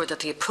to ensure that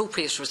the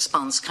appropriate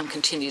response can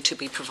continue to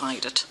be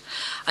provided.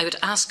 I would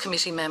ask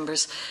committee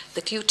members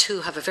that you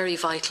too have a very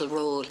vital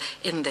role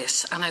in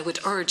this, and I would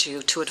urge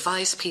you to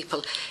advise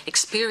people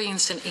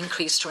experiencing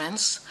increased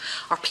rents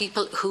or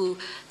people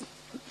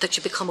that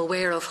you become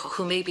aware of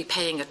who may be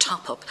paying a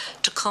top-up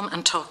to come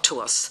and talk to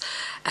us.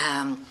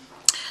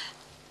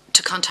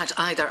 To contact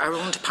either our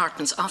own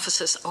department's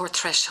offices or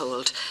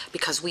Threshold,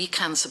 because we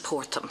can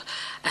support them.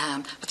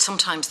 But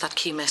sometimes that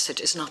key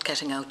message is not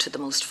getting out to the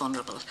most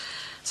vulnerable.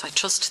 So I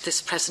trust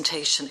this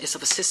presentation is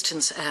of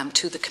assistance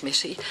to the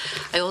committee.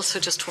 I also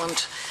just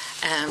want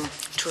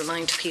to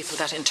remind people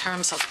that in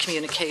terms of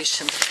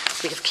communication,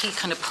 we have key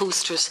kind of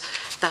posters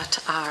that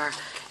are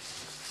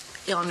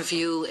on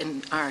view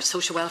in our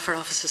social welfare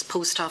offices,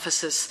 post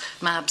offices,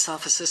 MABS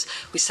offices.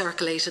 We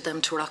circulated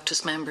them to our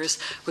Oireachtas members.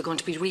 We're going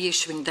to be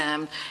reissuing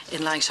them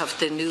in light of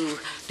the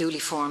newly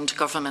formed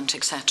government,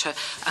 etc.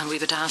 And we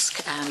would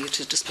ask you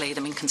to display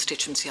them in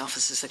constituency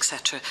offices,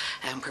 etc.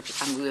 And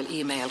we will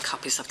email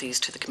copies of these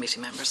to the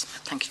committee members.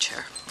 Thank you,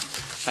 Chair.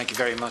 Thank you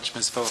very much,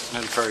 Ms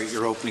Faulkner, for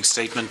your opening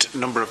statement. A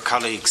number of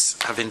colleagues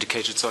have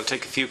indicated, so I'll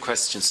take a few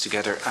questions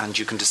together and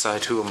you can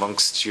decide who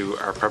amongst you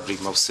are probably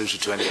most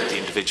suited to any of the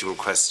individual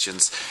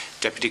questions.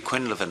 Deputy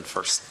Quinlivan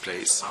first,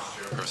 please.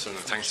 Person,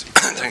 thanks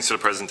for the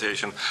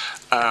presentation.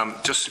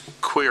 Just a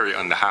query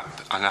on the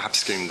HAP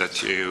scheme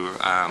that you,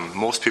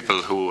 most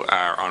people who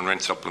are on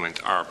rent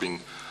supplement are being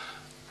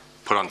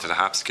put onto the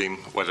HAP scheme,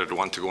 whether they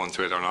want to go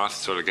into it or not.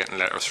 So they're getting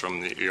letters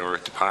from your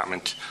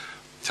department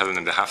telling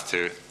them they have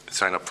to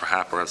sign up for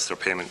HAP or else their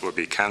payment will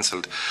be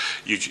cancelled.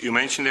 You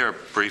mentioned there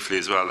briefly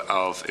as well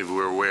of if we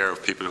were aware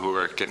of people who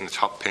are getting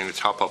paying the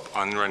top up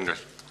on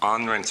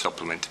rent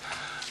supplement.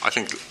 I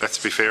think, let's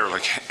be fair,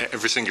 like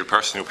every single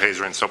person who pays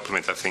rent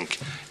supplement, I think,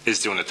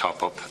 is doing a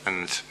top up,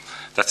 and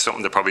that's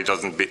something that probably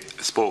doesn't be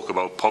spoke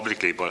about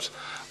publicly, but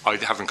I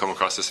haven't come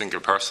across a single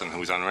person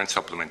who's on rent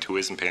supplement who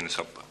isn't paying a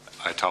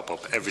top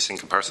up. Every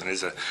single person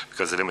is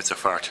because the limits are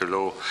far too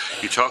low.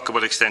 You talk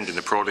about extending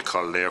the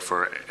protocol there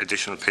for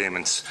additional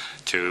payments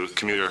to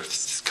commuter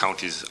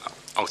counties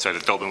outside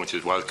of Dublin, which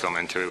is welcome,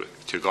 and to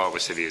Galway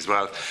City as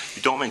well.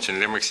 You don't mention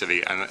Limerick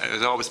City, and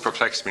it always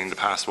perplexed me in the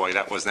past why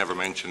that was never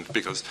mentioned,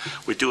 because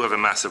we do have a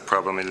massive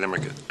problem in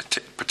Limerick,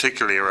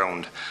 particularly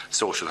around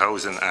social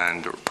housing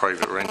and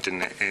private rent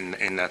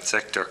in that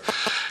sector.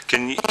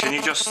 Can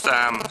you just,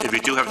 if you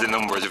do have the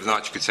numbers, if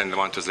not, you could send them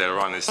on to us later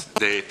on, is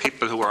the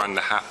people who are on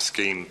the HAP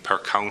scheme per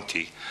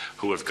county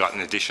who have gotten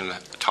additional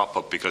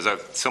top-up, because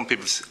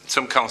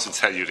some councils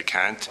tell you they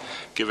can't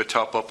give a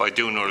top-up. I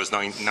do know there's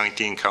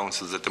 19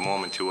 councils at the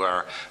moment who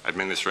are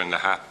administering the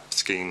HAP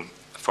scheme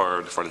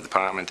for the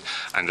department,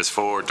 and there's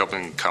 4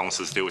 Dublin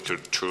councils do it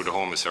through the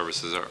Home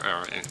Services,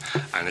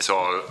 and it's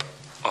all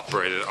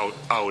operated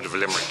out of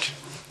Limerick.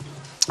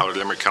 Out of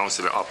Limerick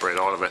Council, they operate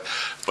all of it.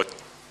 But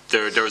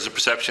there is a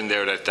perception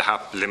there that the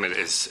HAP limit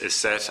is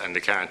set and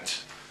it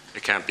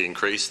can't be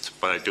increased,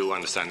 but I do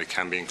understand it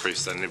can be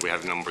increased, and if we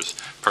have numbers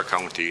per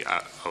county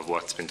of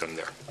what's been done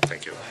there.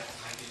 Thank you.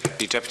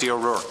 Deputy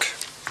O'Rourke.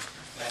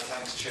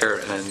 Thanks, Chair,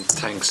 and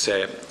thanks,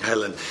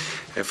 Helen,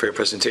 for your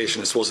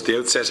presentation. I suppose at the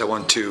outset I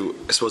want to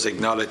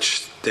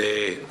acknowledge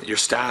your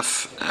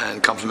staff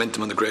and compliment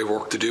them on the great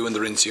work they do in the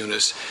Rinse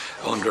unit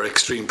under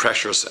extreme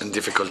pressures and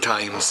difficult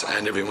times,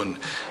 and everyone,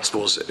 I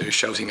suppose,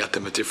 shouting at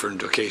them at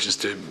different occasions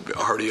to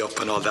hurry up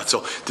and all that.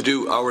 So to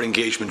do our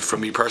engagement from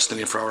me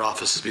personally and for our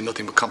office has been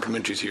nothing but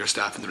complimentary to your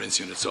staff in the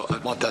Rinse unit. So I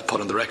want that put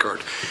on the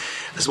record.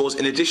 I suppose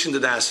in addition to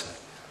that,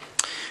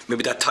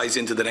 maybe that ties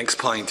into the next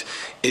point,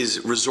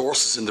 is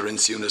resources in the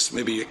Rinse units.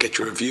 Maybe you get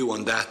your review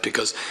on that,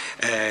 because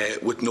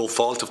with no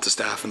fault of the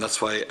staff, and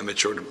that's why I made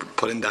sure to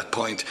put in that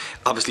point,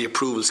 obviously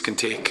approvals can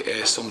take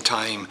some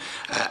time,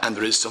 and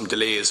there is some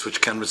delays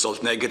which can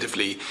result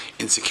negatively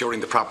in securing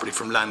the property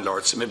from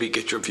landlords. So maybe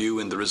get your view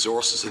in the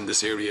resources in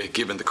this area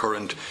given the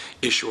current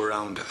issue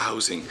around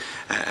housing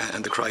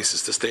and the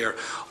crisis that's there.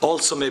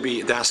 Also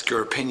maybe to ask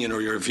your opinion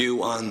or your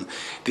view on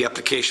the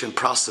application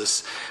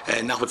process,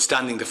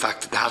 notwithstanding the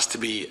fact that there has to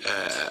be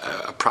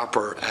a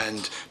proper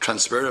and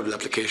transferable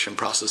application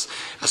process.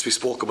 As we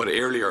spoke about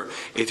earlier,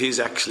 it is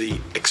actually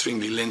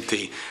extremely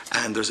lengthy,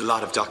 and there's a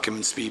lot of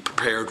documents to be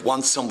prepared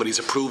once somebody's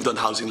approved on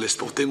the housing list,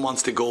 but then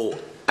once they go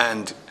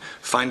and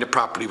find a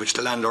property which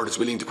the landlord is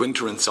willing to go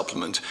into Rinse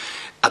supplement,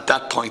 at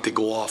that point they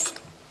go off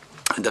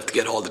and they have to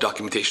get all the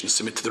documentation to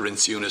submit to the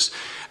Rinse unit,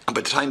 and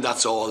by the time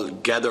that's all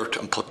gathered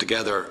and put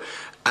together,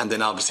 and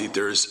then obviously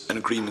there's an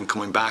agreement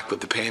coming back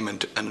with the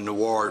payment and an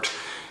award,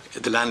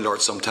 the landlord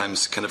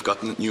sometimes kind of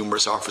got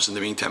numerous offers in the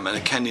meantime, and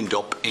it can end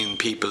up in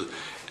people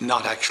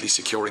not actually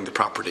securing the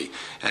property.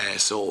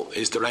 So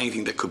is there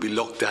anything that could be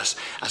looked at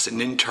as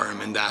an interim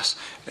in that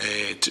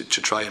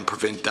to try and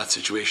prevent that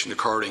situation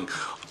occurring,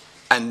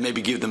 and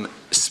maybe give them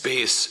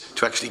space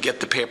to actually get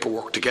the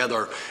paperwork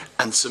together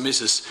and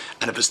submit it,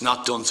 and if it's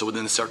not done so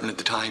within a certain amount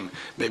of time,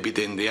 maybe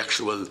then the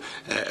actual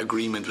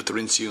agreement with the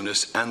Rinse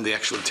unit and the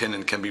actual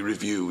tenant can be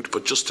reviewed,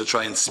 but just to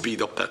try and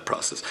speed up that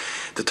process.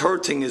 The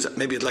third thing is,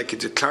 maybe I'd like you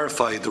to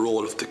clarify the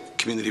role of the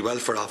Community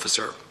Welfare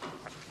Officer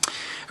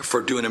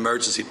for doing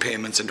emergency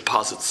payments and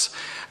deposits.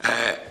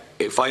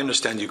 If I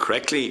understand you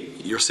correctly,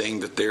 you're saying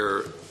that they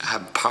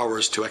have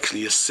powers to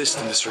actually assist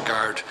in this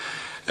regard.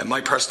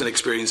 My personal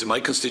experience in my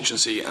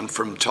constituency and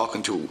from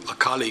talking to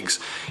colleagues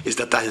is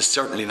that is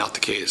certainly not the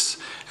case.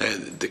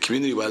 The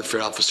Community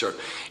Welfare Officer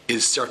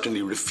is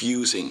certainly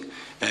refusing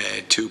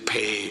to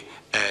pay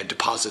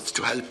deposits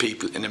to help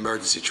people in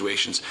emergency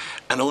situations.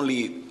 And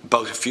only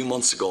about a few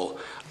months ago,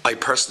 I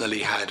personally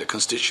had a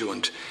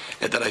constituent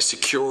that I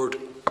secured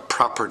a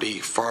property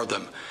for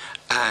them,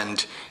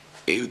 and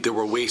they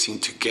were waiting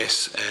to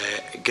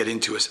get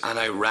into it, and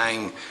I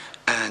rang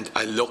and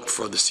I looked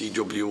for the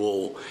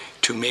CWO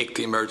to make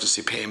the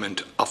emergency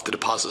payment of the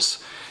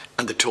deposits,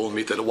 and they told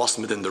me that it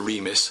wasn't within the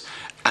remit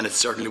and it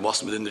certainly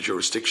wasn't within the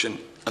jurisdiction,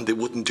 and they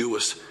wouldn't do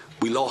it.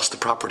 We lost the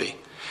property,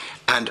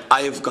 and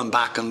I have gone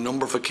back on a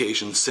number of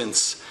occasions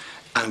since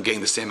and I'm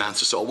getting the same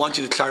answer. So I want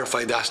you to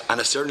clarify that, and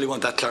I certainly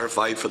want that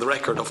clarified for the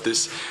record of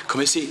this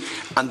committee,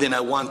 and then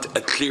I want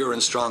a clear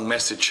and strong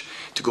message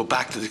to go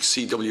back to the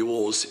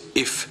CWOs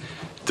if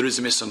there is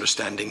a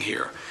misunderstanding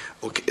here.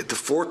 Okay, the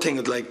fourth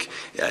thing like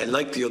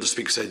the other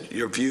speaker said,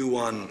 your view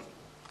on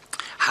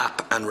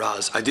HAP and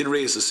RAS. I did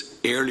raise this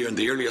earlier in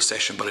the earlier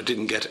session, but I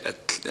didn't get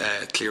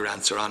a clear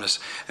answer on it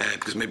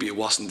because maybe it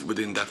wasn't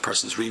within that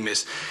person's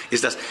remit.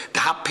 Is that the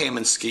HAP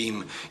payment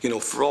scheme,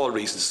 for all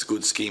reasons, it's a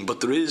good scheme,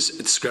 but there is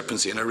a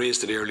discrepancy, and I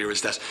raised it earlier,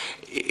 is that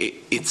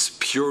it's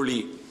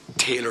purely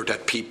tailored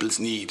at people's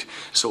need.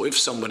 So if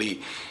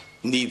somebody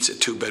needs a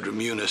 2-bedroom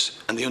unit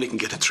and they only can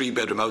get a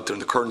 3-bedroom out there in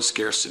the current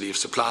scarcity of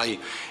supply,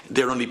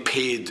 they're only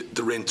paid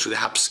the rent through the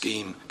HAP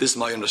scheme. This is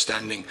my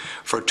understanding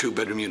for a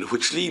 2-bedroom unit,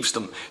 which leaves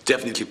them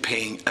definitely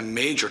paying a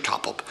major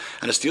top-up.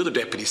 And as the other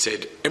deputy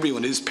said,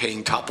 everyone is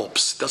paying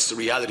top-ups. That's the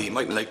reality. It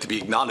mightn't like to be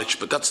acknowledged,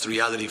 but that's the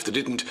reality. If they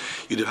didn't,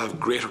 you'd have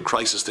greater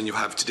crisis than you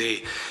have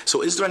today.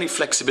 So is there any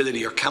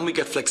flexibility, or can we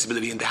get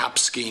flexibility in the HAP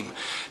scheme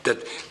that,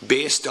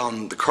 based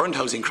on the current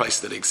housing crisis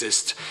that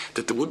exists,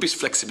 that there would be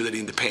flexibility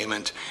in the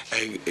payment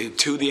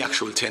to the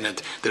actual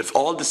tenant, that if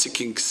all the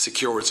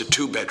secure is a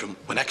 2-bedroom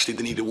when actually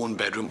they need a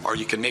 1-bedroom, or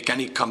you can make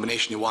any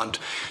combination you want,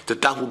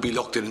 that would be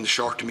looked at in the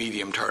short to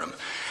medium term.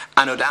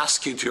 And I'd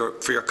ask you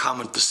for your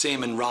comment the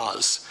same in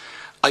RAS.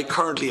 I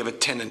currently have a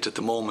tenant at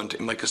the moment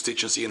in my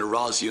constituency in a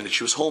RAS unit.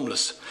 She was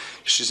homeless.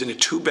 She's in a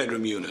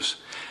 2-bedroom unit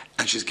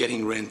and she's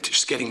getting rent,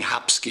 she's getting a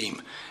HAP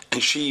scheme,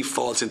 and she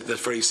falls into that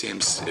very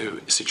same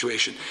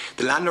situation.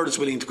 The landlord is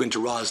willing to go into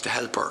RAS to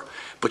help her,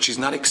 but she's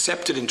not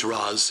accepted into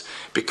RAS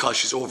because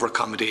she's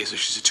over-accommodated.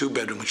 She's a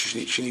 2-bedroom and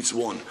she needs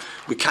 1.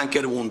 We can't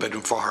get a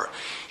 1-bedroom for her.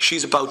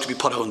 She's about to be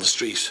put out on the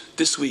street.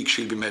 This week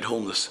she'll be made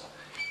homeless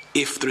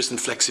if there isn't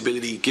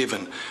flexibility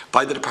given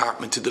by the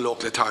department to the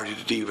local authority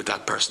to deal with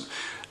that person.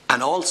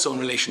 And also in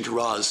relation to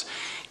RAS,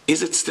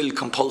 is it still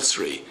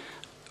compulsory,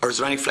 or is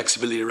there any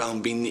flexibility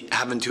around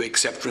having to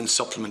accept rent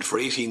supplement for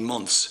 18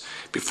 months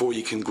before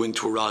you can go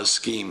into a RAS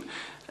scheme?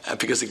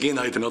 Because again,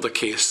 I had another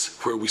case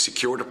where we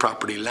secured a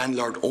property,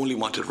 landlord only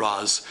wanted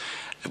RAS,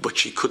 but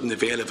she couldn't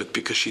avail of it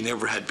because she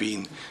never had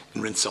been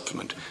in rent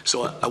supplement.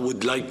 So I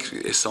would like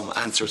some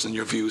answers and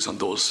your views on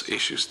those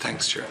issues.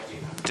 Thanks, Chair.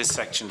 This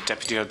section,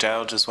 Deputy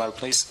O'Dowd as well,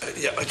 please.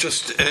 Yeah, I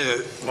just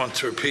want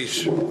to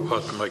repeat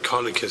what my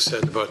colleague has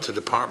said about the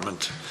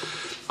department.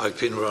 I've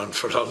been around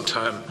for a long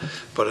time,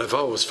 but I've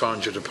always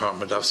found your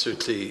department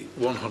absolutely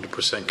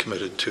 100%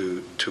 committed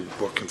to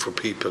working for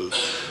people,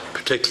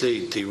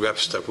 particularly the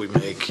reps that we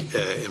make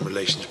in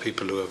relation to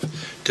people who have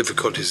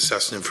difficulties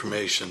accessing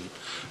information.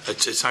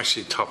 It's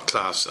actually top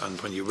class,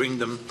 and when you ring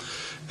them,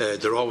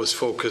 they're always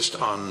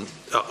focused on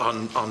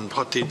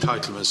what the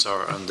entitlements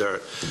are, and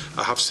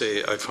I have to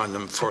say I find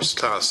them first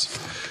class.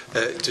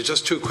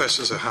 Just 2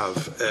 questions I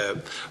have.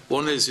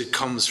 One is, it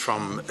comes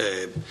from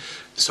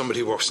somebody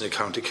who works in the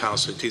county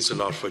council. It deals a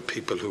lot with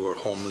people who are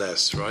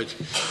homeless, right?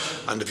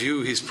 And the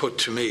view he's put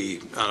to me,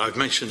 and I've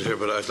mentioned it here,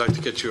 but I'd like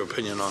to get your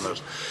opinion on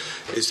it,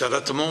 is that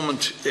at the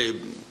moment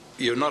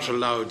you're not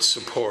allowed to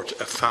support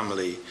a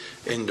family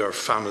in their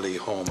family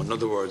home. In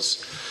other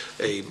words,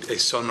 a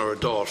son or a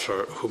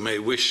daughter who may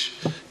wish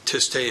to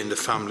stay in the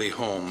family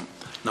home,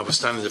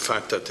 notwithstanding the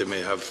fact that they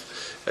may have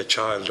a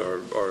child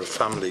or a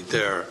family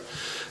there.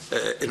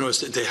 In other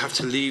words, they have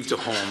to leave the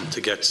home to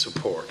get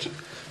support,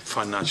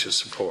 financial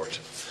support.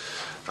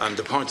 And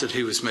the point that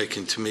he was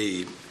making to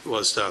me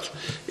was that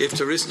if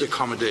there isn't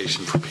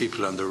accommodation for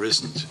people, and there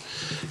isn't,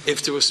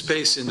 if there was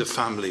space in the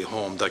family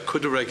home, that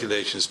could the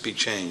regulations be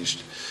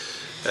changed,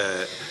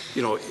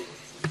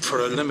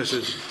 for a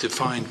limited,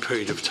 defined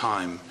period of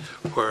time,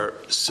 where,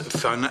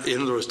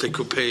 in other words, they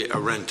could pay a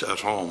rent at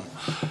home.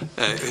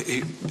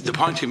 The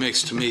point he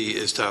makes to me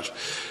is that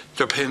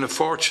they're paying a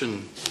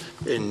fortune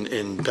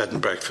in bed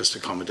and breakfast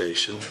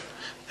accommodation.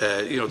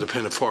 They're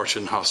paying a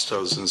fortune in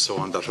hostels and so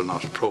on that are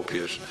not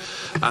appropriate.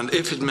 And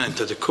if it meant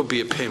that it could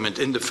be a payment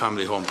in the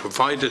family home,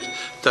 provided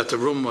that the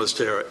room was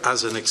there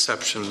as an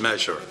exception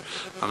measure,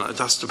 and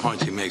that's the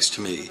point he makes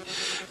to me,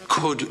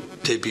 could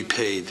they be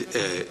paid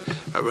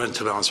a rent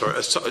allowance, or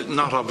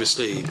not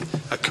obviously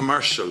a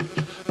commercial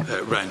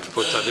rent,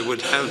 but that it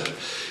would help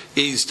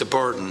ease the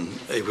burden.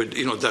 It would,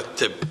 that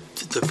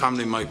the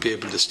family might be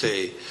able to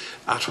stay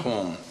at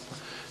home.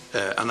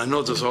 And I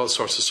know there's all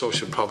sorts of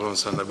social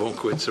problems, and I won't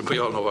go into them. We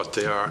all know what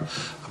they are,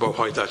 about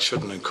why that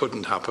shouldn't and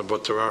couldn't happen,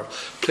 but there are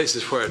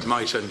places where it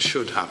might and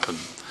should happen.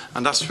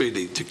 And that's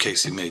really the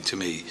case he made to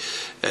me,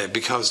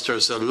 because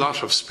there's a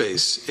lot of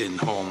space in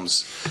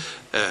homes,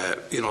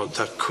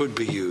 that could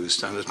be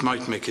used, and it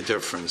might make a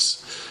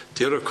difference.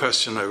 The other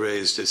question I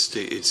raised is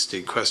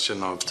the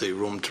question of the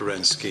room to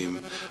rent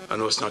scheme. I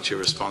know it's not your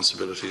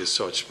responsibility as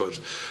such, but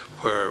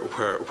where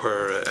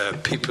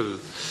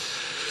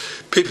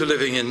people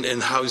living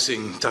in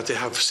housing that they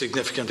have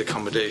significant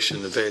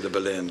accommodation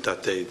available in,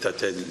 that they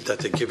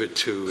give it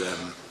to.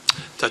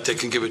 That they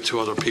can give it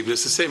to other people.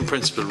 It's the same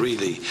principle,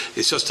 really.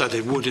 It's just that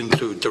it would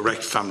include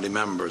direct family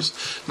members.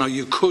 Now,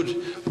 you could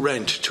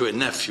rent to a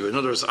nephew. In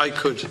other words, I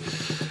could,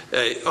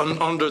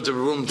 under the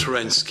room to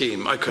rent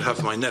scheme, I could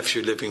have my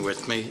nephew living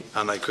with me,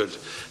 and I could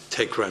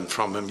take rent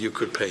from him. You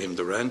could pay him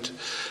the rent,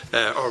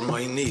 or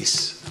my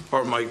niece,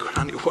 or my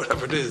granny,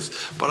 whatever it is.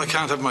 But I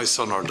can't have my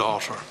son or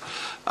daughter.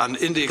 And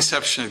in the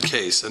exceptional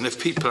case, and if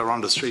people are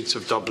on the streets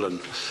of Dublin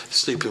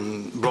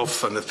sleeping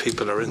rough, and if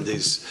people are in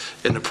these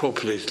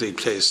inappropriately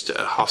placed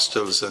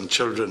hostels and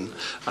children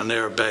and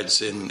air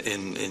beds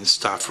in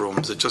staff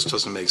rooms, it just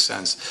doesn't make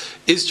sense.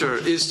 Is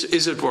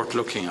it worth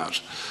looking at?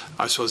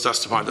 I suppose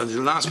that's the point. And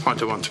the last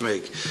point I want to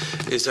make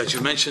is that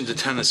you mentioned the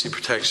tenancy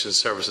protection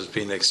services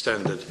being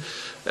extended.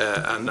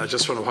 And I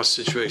just wonder what's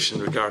the situation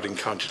regarding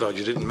County Lloyd.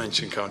 You didn't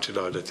mention County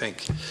Lloyd, I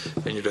think,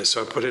 in your list.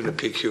 So I put in a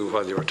PQ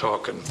while you were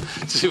talking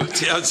to see what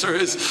the answer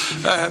is.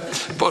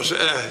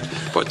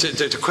 But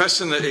the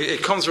question,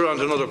 it comes around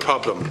another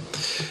problem.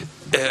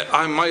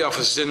 My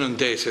office is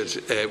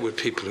inundated with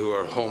people who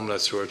are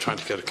homeless, who are trying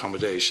to get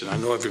accommodation. I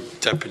know every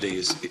deputy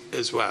is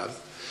as well.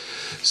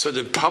 So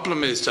the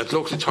problem is that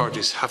local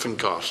authorities haven't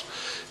got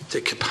the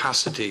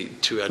capacity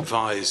to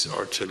advise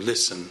or to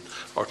listen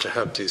or to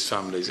help these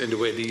families in the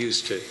way they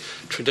used to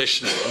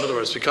traditionally. In other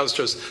words, because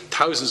there's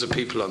thousands of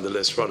people on the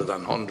list rather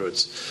than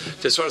hundreds,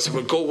 they sort of say,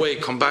 well, go away,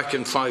 come back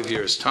in 5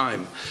 years'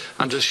 time.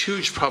 And there's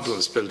huge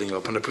problems building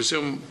up. And I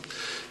presume,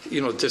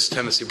 this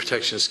tenancy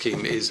protection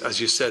scheme is, as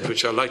you said,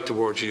 which I like the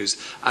word you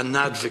use, an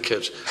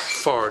advocate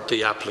for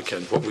the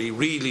applicant. What we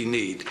really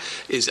need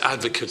is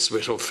advocates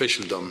with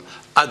officialdom,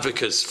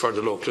 advocates for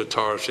the local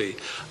authority,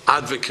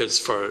 advocates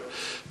for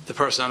the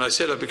person. And I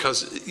say that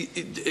because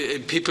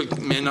people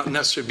may not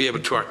necessarily be able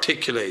to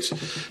articulate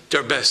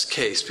their best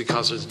case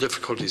because of the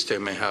difficulties they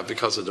may have,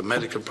 because of the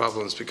medical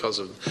problems, because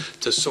of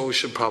the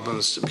social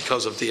problems,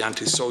 because of the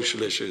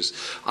antisocial issues.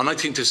 And I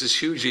think this is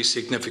hugely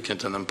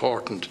significant and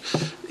important,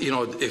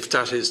 if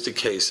that is the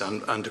case.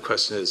 And the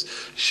question is,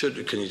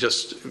 can you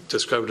just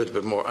describe a little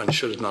bit more, and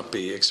should it not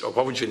be, or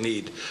what would you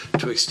need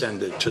to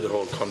extend it to the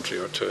whole country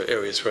or to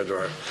areas where there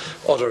are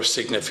other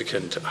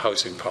significant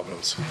housing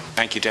problems?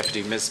 Thank you,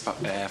 Deputy. Ms.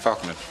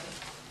 Falconer.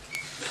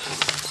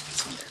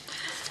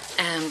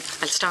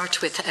 I'll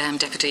start with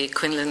Deputy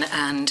Quinlan,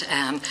 and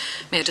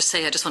may I just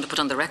say, I just want to put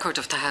on the record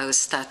of the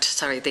House that,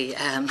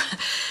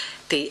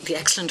 the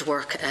excellent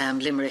work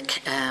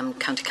Limerick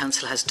County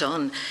Council has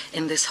done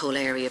in this whole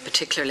area.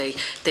 Particularly,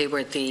 they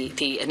were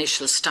the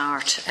initial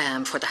start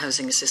for the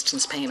housing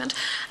assistance payment,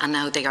 and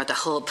now they are the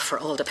hub for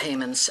all the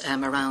payments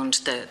around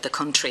the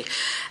country.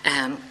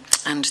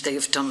 And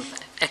they've done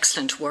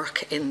excellent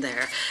work in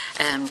there.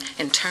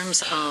 In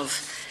terms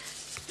of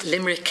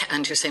Limerick,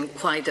 and you're saying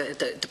why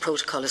the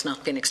protocol has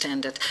not been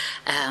extended,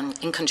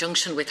 in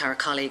conjunction with our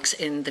colleagues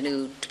in the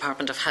new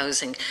Department of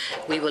Housing,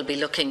 we will be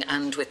looking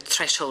and with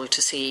Threshold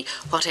to see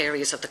what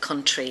areas of the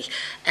country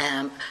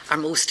are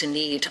most in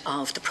need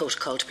of the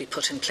protocol to be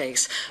put in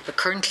place. But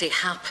currently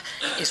HAP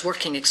is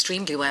working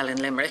extremely well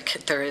in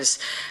Limerick. There is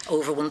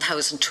over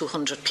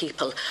 1,200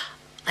 people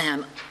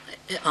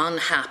on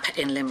HAP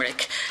in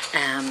Limerick,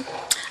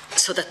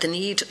 so that the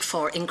need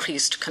for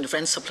increased kind of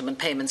rent supplement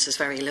payments is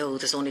very low.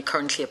 There's only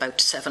currently about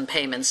 7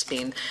 payments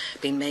being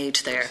made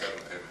there. 7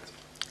 payments.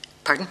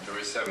 Pardon? There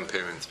is 7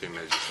 payments being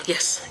made.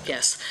 Yes.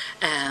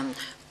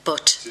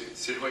 But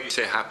see the way you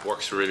say HAP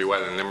works really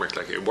well in Limerick,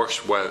 like it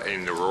works well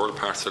in the rural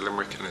parts of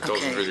Limerick, and it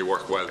doesn't really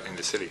work well in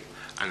the city.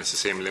 And it's the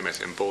same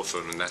limit in both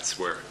of them, and that's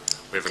where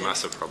we have a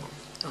massive problem.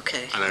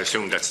 Okay. And I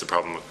assume that's the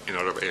problem in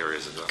other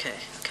areas as well. Okay.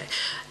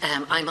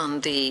 I'm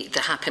on the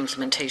HAP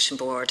implementation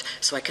board,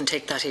 so I can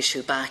take that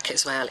issue back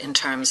as well in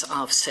terms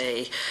of,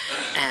 say,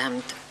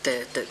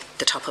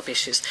 the top-up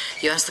issues.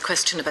 You asked the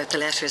question about the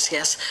letters.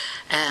 Yes.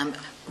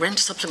 Rent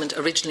supplement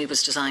originally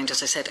was designed,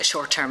 as I said, a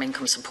short-term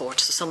income support.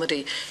 So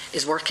somebody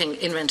is working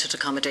in rented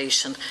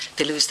accommodation,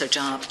 they lose their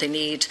job, they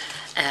need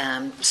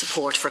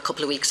support for a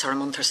couple of weeks or a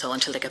month or so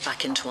until they get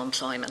back into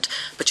employment.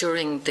 But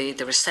during the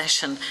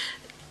recession,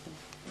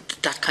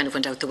 that kind of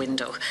went out the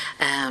window.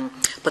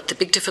 But the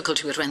big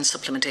difficulty with rent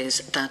supplement is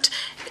that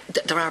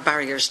there are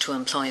barriers to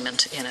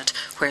employment in it,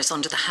 whereas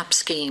under the HAP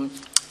scheme,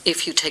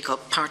 if you take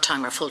up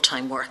part-time or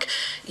full-time work,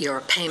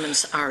 your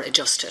payments are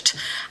adjusted,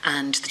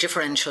 and the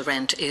differential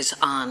rent is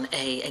on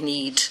a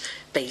need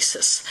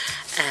basis.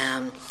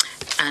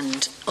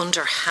 And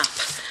under HAP,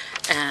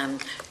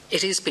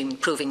 it has been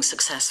proving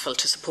successful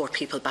to support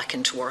people back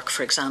into work.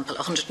 For example,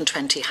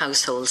 120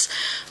 households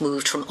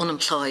moved from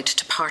unemployed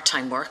to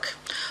part-time work,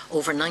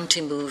 over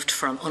 90 moved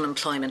from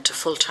unemployment to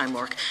full-time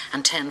work,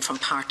 and 10 from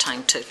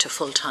part-time to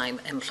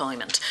full-time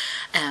employment,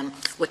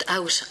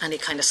 without any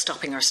kind of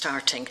stopping or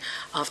starting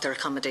of their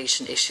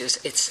accommodation issues.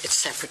 It's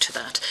separate to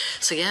that.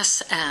 So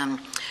yes,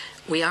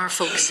 we are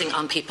focusing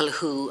on people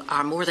who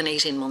are more than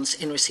 18 months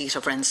in receipt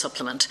of rent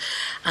supplement,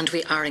 and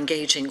we are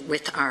engaging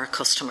with our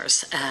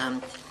customers.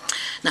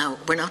 Now,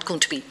 we're not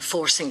going to be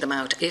forcing them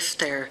out if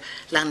their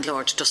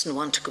landlord doesn't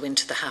want to go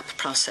into the HAP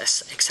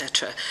process,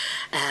 etc.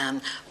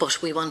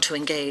 But we want to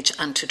engage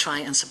and to try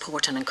and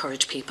support and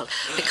encourage people,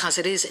 because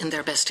it is in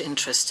their best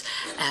interest,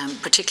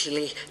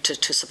 particularly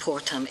to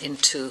support them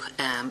into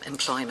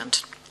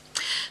employment.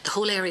 The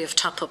whole area of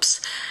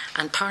top-ups,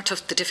 and part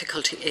of the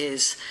difficulty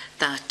is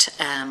that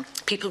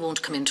people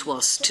won't come into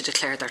us to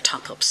declare their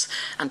top-ups,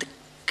 and the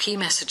key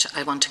message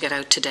I want to get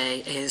out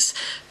today is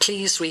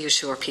please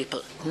reassure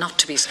people not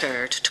to be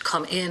scared, to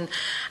come in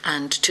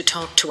and to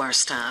talk to our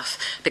staff,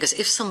 because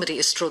if somebody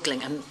is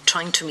struggling and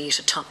trying to meet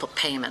a top-up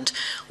payment,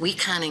 we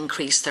can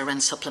increase their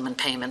rent supplement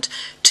payment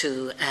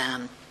to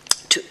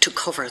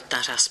cover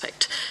that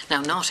aspect.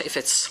 Now, not if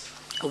it's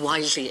a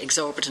wildly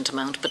exorbitant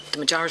amount, but the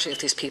majority of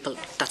these people,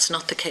 that's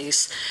not the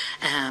case.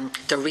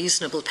 They're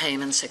reasonable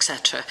payments,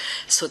 etc.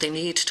 So they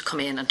need to come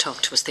in and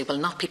talk to us. They will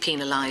not be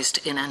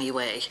penalised in any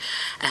way.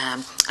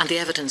 And the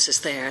evidence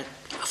is there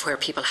of where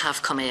people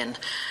have come in.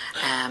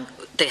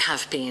 They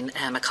have been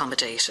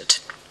accommodated.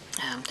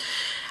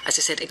 As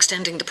I said,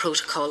 extending the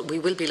protocol, we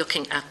will be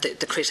looking at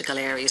the critical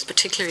areas,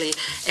 particularly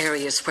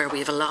areas where we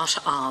have a lot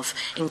of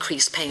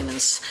increased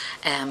payments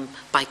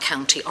by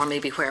county, or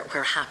maybe where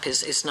HAP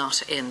is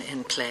not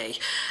in play.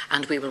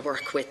 And we will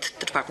work with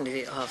the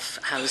Department of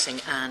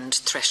Housing and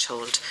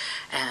Threshold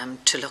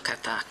to look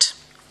at that.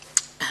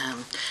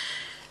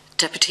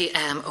 Deputy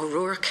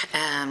O'Rourke,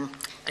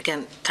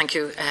 again, thank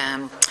you,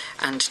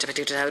 and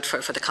Deputy Dowd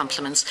for the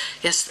compliments.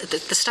 Yes,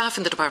 the staff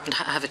in the department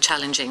have a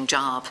challenging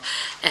job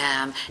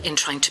in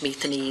trying to meet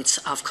the needs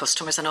of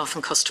customers, and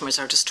often customers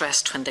are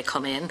distressed when they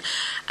come in,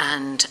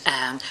 and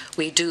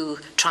we do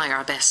try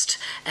our best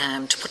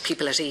to put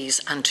people at ease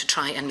and to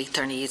try and meet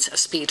their needs as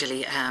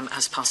speedily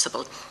as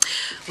possible.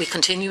 We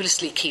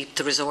continuously keep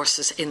the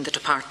resources in the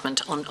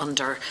department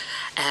under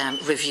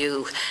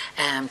review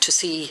to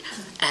see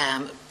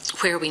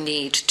where we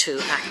need to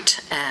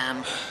act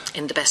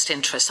in the best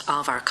interest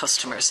of our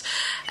customers.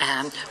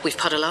 We've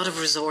put a lot of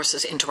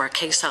resources into our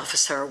case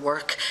officer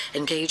work,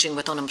 engaging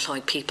with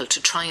unemployed people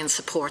to try and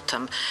support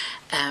them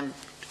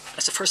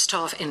as a first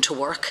off into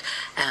work,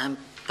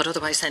 but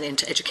otherwise then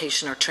into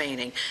education or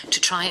training,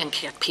 to try and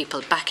get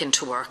people back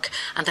into work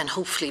and then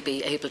hopefully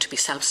be able to be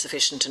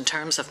self-sufficient in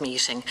terms of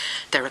meeting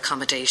their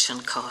accommodation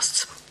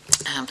costs.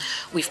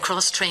 We've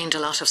cross-trained a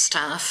lot of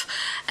staff,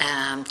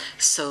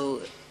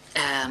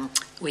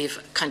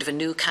 we've kind of a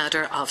new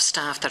cadre of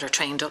staff that are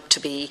trained up to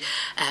be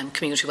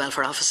community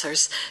welfare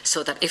officers,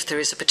 so that if there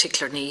is a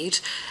particular need,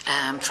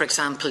 for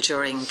example,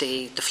 during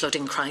the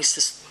flooding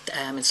crisis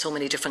in so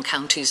many different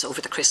counties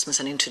over the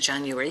Christmas and into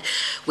January,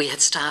 we had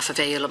staff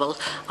available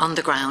on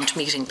the ground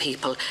meeting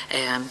people,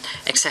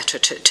 etc.,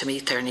 to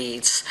meet their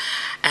needs.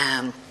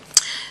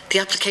 The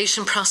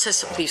application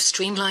process, we've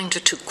streamlined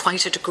it to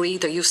quite a degree.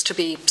 There used to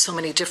be so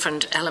many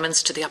different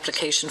elements to the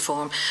application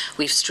form.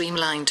 We've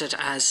streamlined it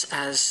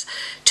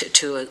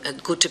to a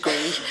good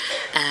degree.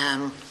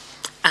 And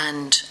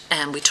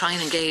we try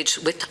and engage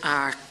with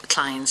our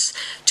clients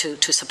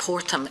to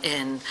support them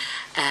in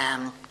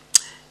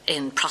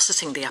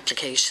processing the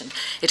application.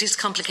 It is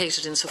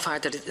complicated insofar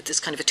that it is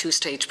kind of a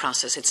two-stage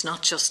process. It's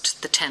not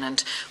just the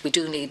tenant. We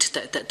do need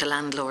the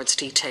landlord's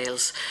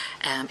details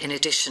in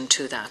addition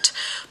to that.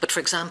 But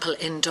for example,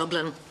 in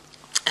Dublin,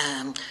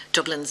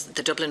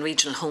 the Dublin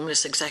Regional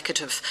Homeless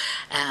Executive,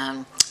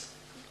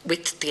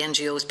 with the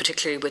NGOs,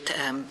 particularly with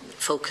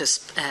Focus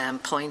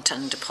Point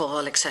and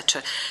DePaul,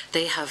 etc.,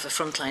 they have a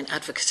frontline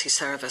advocacy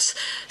service.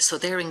 So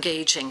they're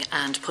engaging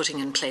and putting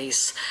in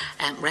place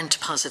rent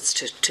deposits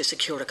to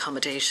secure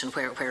accommodation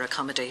where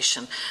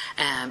accommodation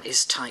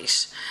is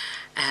tight.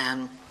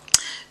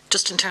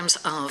 Just in terms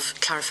of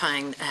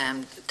clarifying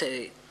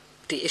the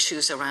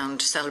issues around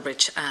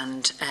Celbridge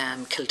and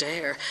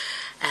Kildare,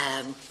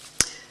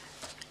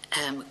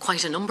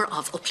 quite a number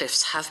of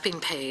uplifts have been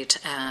paid.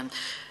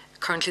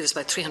 Currently, there's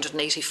about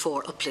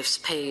 384 uplifts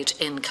paid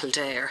in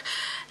Kildare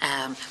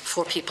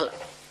for people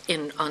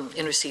in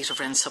receipt of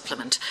rent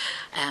supplement.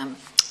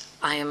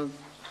 I am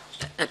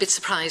a bit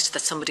surprised that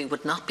somebody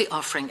would not be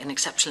offering an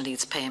exceptional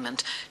needs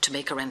payment to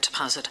make a rent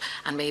deposit,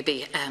 and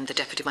maybe the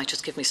Deputy might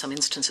just give me some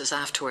instances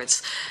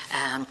afterwards,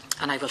 and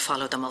I will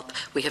follow them up.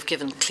 We have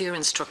given clear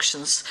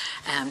instructions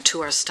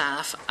to our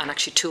staff, on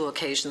actually 2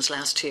 occasions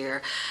last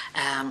year,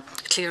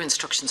 clear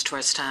instructions to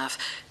our staff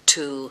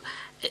to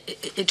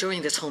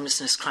during this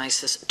homelessness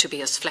crisis to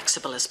be as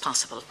flexible as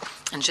possible.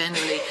 And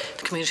generally,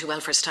 the community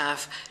welfare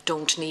staff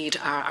don't need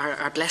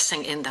our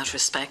blessing in that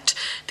respect.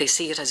 They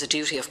see it as a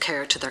duty of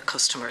care to their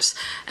customers.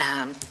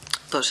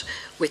 But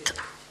with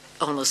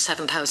almost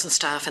 7,000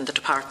 staff in the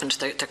department,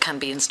 there can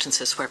be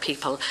instances where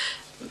people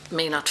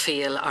may not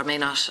feel or may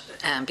not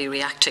be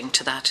reacting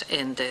to that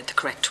in the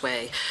correct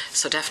way.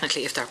 So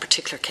definitely, if there are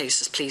particular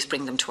cases, please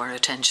bring them to our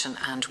attention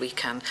and we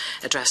can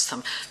address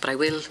them. But I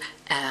will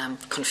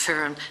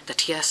confirm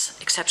that yes,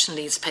 exceptional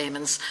needs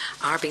payments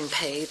are being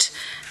paid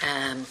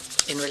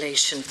in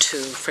relation to,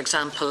 for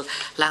example,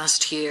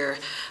 last year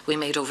we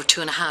made over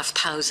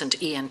 2,500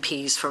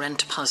 ENPs for rent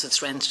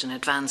deposits rented in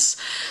advance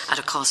at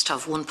a cost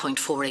of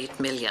 1.48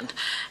 million.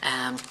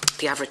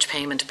 The average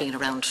payment being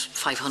around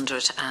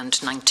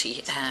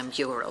 €590.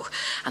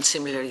 And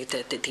similarly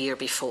the year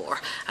before,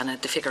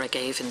 and the figure I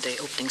gave in the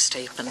opening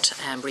statement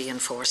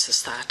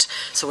reinforces that.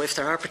 So if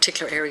there are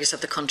particular areas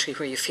of the country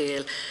where you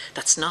feel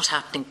that's not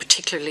happening,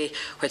 particularly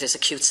where there's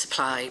acute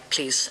supply,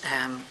 please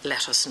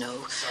let us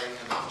know. Sorry,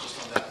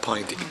 That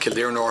point,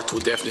 Kildare North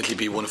would definitely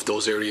be one of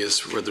those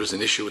areas where there's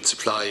an issue with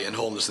supply and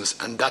homelessness,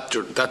 and that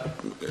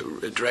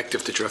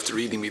directive that you're after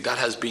reading me, that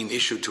has been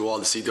issued to all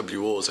the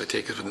CWOs, I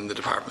take it, within the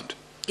department.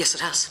 Yes,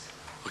 it has.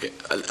 Okay,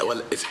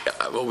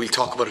 well, we'll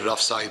talk about it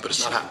offside, but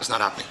it's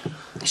not happening.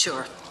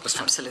 Sure,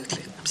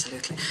 absolutely.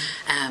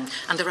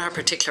 And there are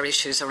particular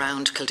issues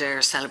around Kildare,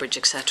 Celbridge,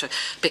 etc.,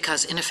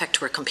 because in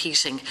effect we're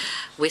competing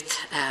with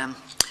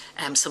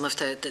some of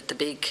the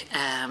big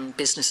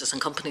businesses and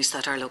companies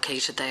that are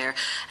located there,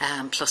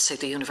 plus say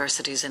the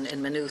universities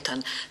in Maynooth,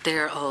 and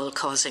they're all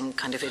causing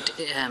kind of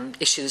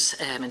issues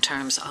in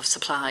terms of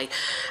supply,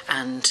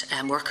 and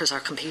workers are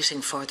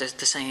competing for the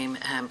same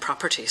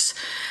properties.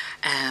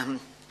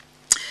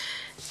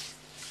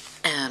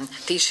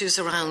 The issues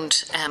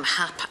around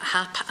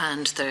HAP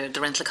and the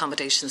rental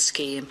accommodation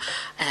scheme,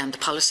 the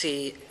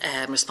policy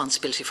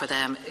responsibility for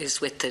them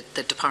is with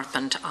the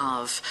Department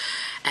of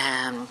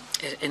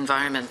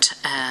Environment.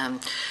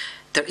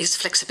 There is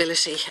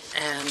flexibility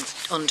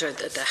under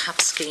the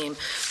HAP scheme.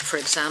 For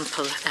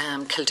example,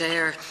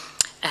 Kildare,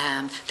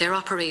 they're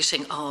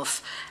operating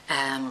off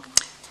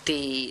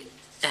the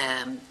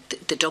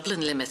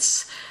Dublin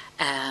limits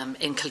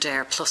in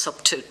Kildare plus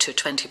up to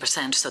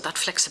 20%, so that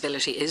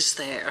flexibility is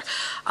there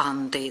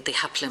on the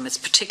HAP limits,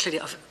 particularly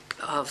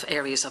of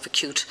areas of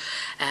acute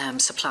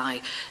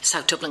supply.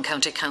 South Dublin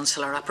County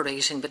Council are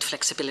operating with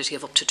flexibility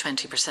of up to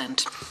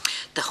 20%.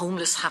 The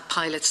homeless HAP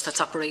pilots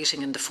that's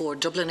operating in the 4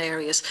 Dublin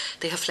areas,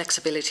 they have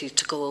flexibility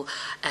to go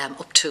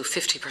up to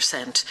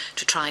 50%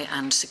 to try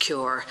and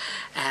secure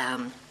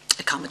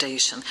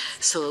accommodation.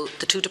 So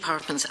the 2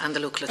 departments and the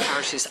local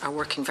authorities are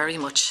working very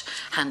much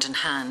hand in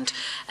hand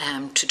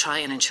to try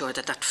and ensure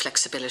that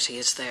flexibility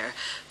is there.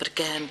 But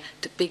again,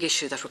 the big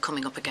issue that we're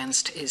coming up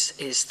against is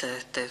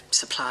the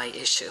supply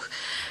issue.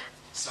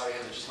 Sorry,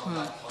 just on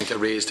that point I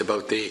raised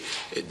about the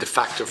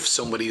fact of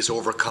somebody is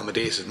over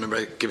accommodated. Remember,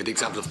 I gave you the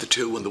example of the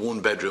 2 and the 1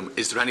 bedroom.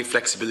 Is there any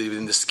flexibility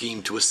within the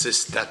scheme to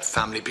assist that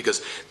family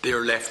because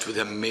they're left with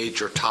a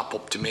major top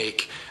up to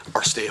make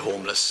or stay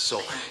homeless?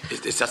 So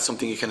is that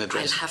something you can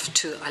address?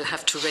 I'll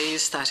have to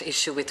raise that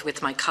issue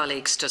with my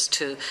colleagues just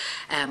to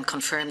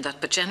confirm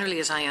that. But generally,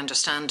 as I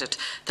understand it,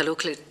 the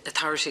local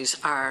authorities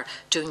are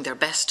doing their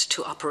best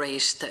to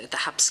operate the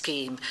HAP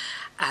scheme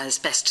as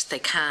best they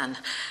can.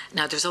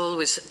 Now, there's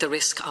always the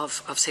risk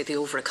of say, the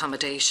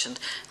over-accommodation.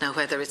 Now,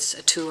 whether it's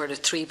a 2 or a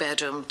 3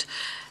 bedroomed...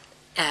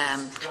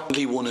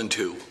 Only 1 and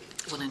 2.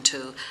 1 and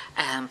 2.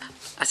 As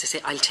I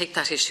say, I'll take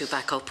that issue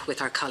back up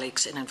with our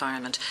colleagues in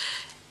Environment.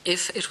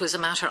 If it was a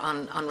matter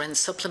on rent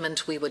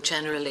supplement, we would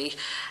generally,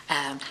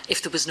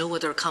 if there was no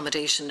other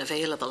accommodation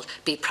available,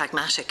 be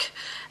pragmatic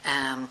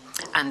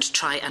and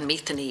try and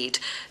meet the need.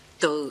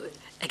 Though,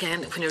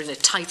 again, when you're in a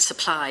tight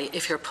supply,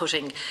 if you're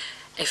putting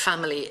a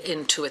family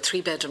into a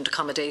 3-bedroomed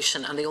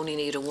accommodation and they only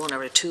need a 1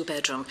 or a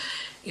 2-bedroom,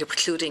 you're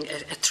precluding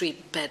a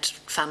 3-bed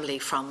family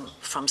from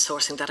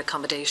sourcing that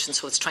accommodation.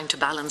 So it's trying to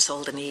balance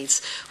all the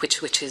needs,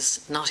 which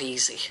is not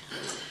easy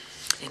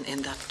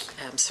in that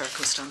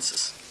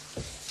circumstances.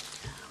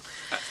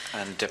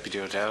 And Deputy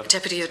O'Dowd.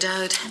 Deputy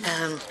O'Dowd.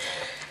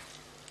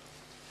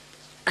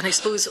 And I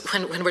suppose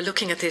when we're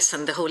looking at this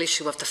and the whole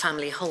issue of the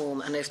family home,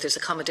 and if there's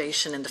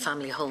accommodation in the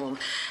family home,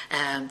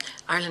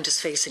 Ireland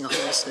is facing a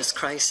homelessness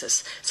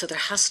crisis. So there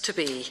has to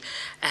be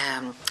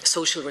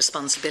social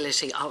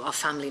responsibility of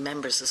family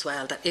members as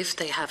well, that if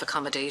they have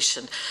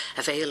accommodation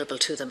available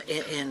to them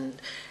in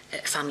a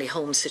family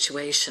home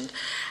situation,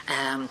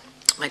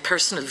 my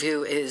personal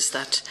view is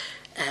that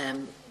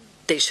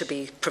they should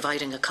be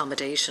providing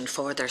accommodation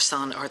for their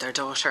son or their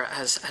daughter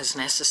as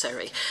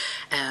necessary.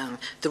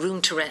 The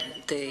room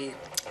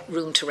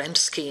to rent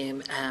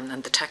scheme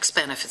and the tax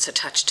benefits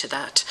attached to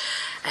that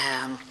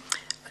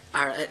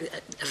are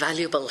a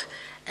valuable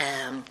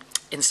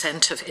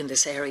incentive in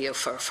this area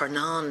for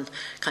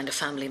non-kind of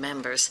family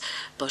members.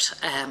 But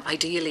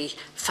ideally,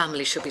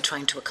 families should be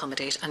trying to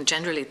accommodate, and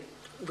generally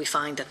we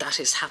find that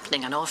is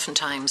happening, and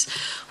oftentimes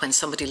when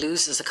somebody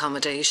loses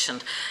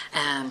accommodation,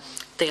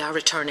 they are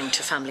returning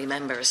to family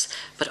members,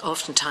 but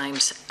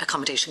oftentimes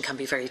accommodation can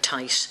be very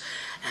tight.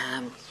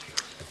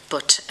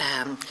 But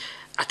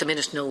at the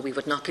minute, no, we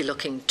would not be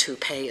looking to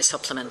pay a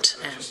supplement.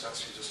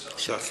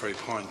 To that very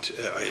point,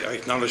 I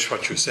acknowledge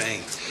what you're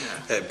saying,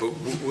 but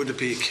would it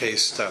be a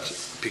case that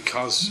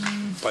because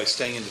by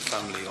staying in the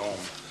family home,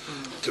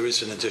 there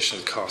is an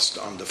additional cost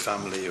on the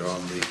family or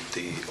on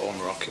the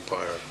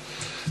owner-occupier,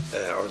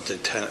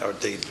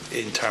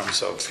 in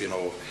terms of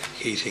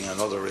heating and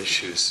other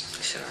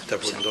issues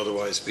that wouldn't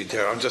otherwise be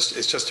there?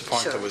 It's just a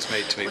point that was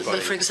made to me by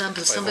for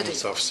example, a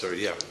homeless officer.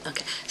 Yeah.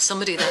 Okay.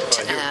 Somebody that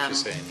I hear what you're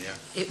saying,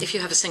 yeah. If you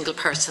have a single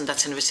person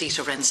that's in receipt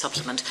of rent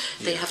supplement,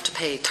 they have to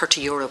pay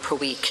 €30 per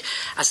week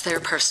as their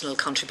personal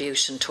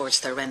contribution towards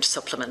their rent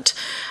supplement,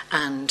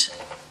 and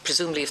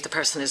presumably if the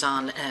person is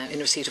in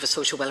receipt of a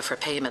social welfare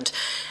payment,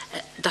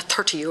 that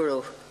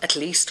 €30 at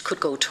least could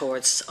go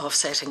towards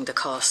offsetting the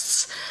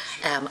costs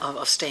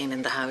of staying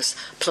in the house,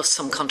 plus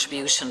some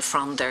contribution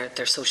from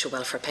their social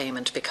welfare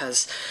payment,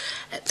 because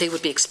they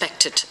would be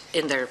expected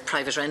in their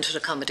private rented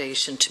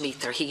accommodation to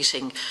meet their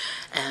heating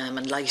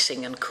and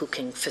lighting and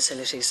cooking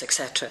facilities,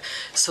 etc.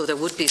 So there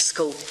would be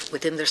scope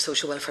within their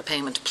social welfare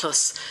payment,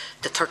 plus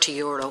the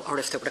 €30, or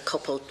if there were a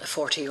couple, a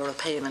 €40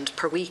 payment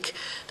per week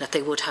that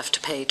they would have to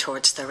pay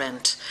towards their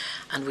rent.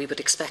 And we would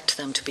expect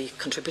them to be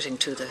contributing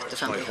to the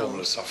family My home.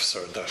 homeless officer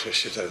on that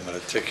issue, then I'll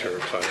take your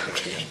reply.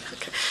 Okay.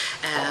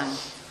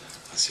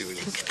 I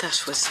think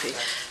that was the...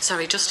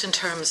 Sorry, just in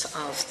terms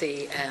of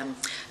the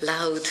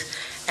Louth,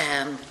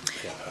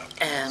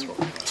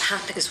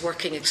 HAP is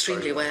working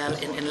extremely well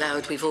in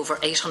Louth. We've over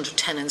 800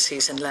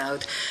 tenancies in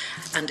Louth,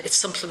 and it's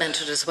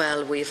supplemented as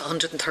well. We've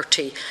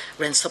 130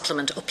 rent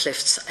supplement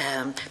uplifts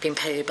being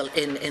payable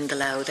in the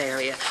Louth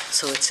area,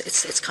 so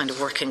it's kind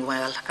of working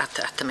well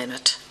at the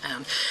minute.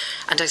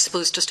 And I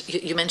suppose just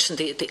you mentioned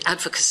the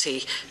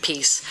advocacy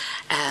piece.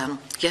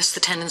 Yes, the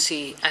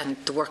tenancy and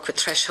the work with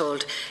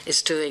Threshold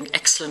is doing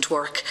excellent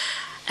work,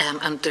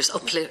 and there's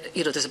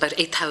there's about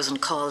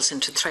 8,000 calls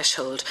into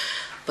Threshold.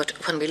 But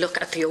when we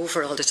look at the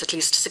overall, there's at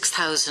least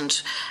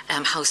 6,000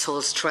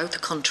 households throughout the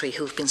country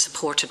who've been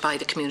supported by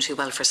the Community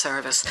Welfare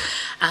Service,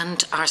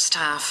 and our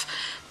staff,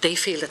 they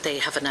feel that they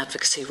have an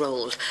advocacy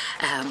role.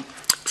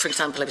 For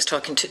example, I was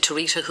talking to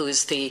Rita, who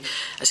is as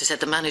I said,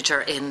 the manager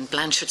in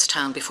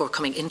Blanchardstown before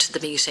coming into the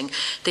meeting.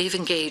 They've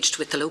engaged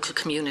with the local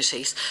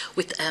communities,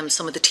 with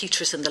some of the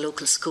teachers in the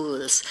local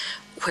schools,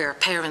 where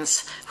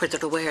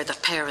they're aware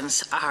that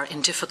parents are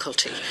in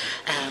difficulty,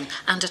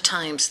 and at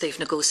times they've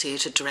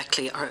negotiated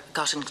directly or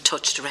got in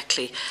touch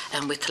directly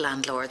with the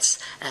landlords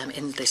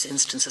in these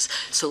instances.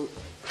 So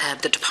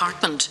the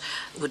department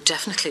would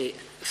definitely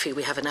feel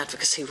we have an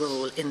advocacy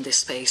role in this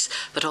space,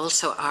 but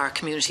also our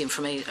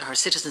our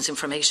citizens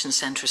information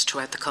centres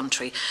throughout the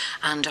country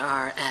and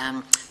our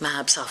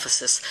MABS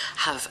offices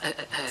have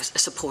a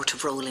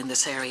supportive role in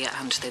this area,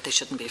 and they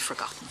shouldn't be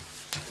forgotten.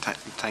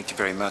 Thank you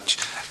very much.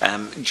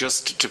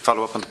 Just to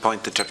follow up on the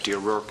point that Deputy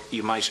O'Rourke,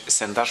 you might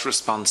send that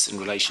response in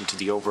relation to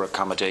the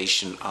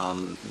over-accommodation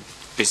on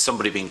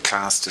somebody being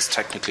classed as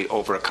technically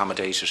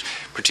over-accommodated,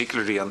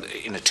 particularly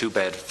in a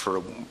two-bed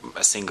for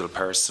a single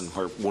person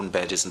where one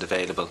bed isn't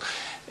available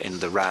in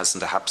the RAS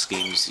and the HAP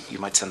schemes. You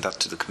might send that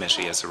to the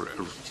committee as a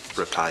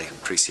reply.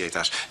 Appreciate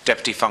that.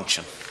 Deputy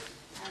Function.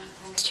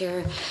 Thanks,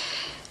 Chair.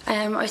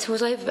 I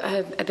suppose I have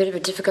a bit of a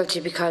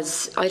difficulty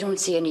because I don't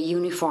see any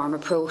uniform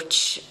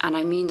approach, and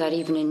I mean that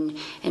even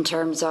in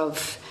terms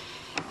of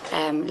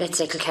let's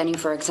say Kilkenny,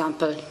 for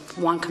example,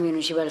 one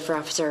community welfare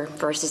officer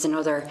versus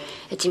another.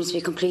 It seems to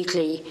be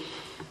completely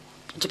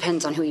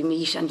depends on who you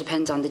meet and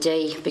depends on the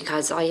day,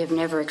 because I have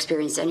never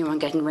experienced anyone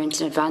getting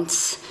rent in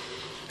advance.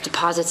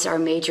 Deposits are a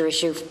major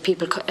issue.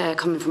 People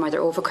coming from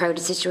either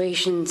overcrowded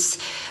situations,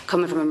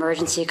 coming from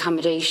emergency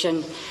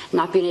accommodation,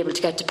 not being able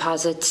to get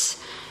deposits.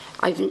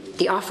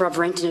 The offer of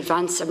rent in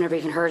advance, I've never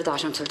even heard of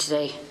that until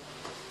today.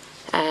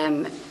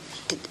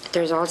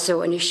 There's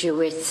also an issue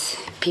with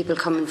people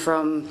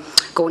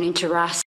going into RAS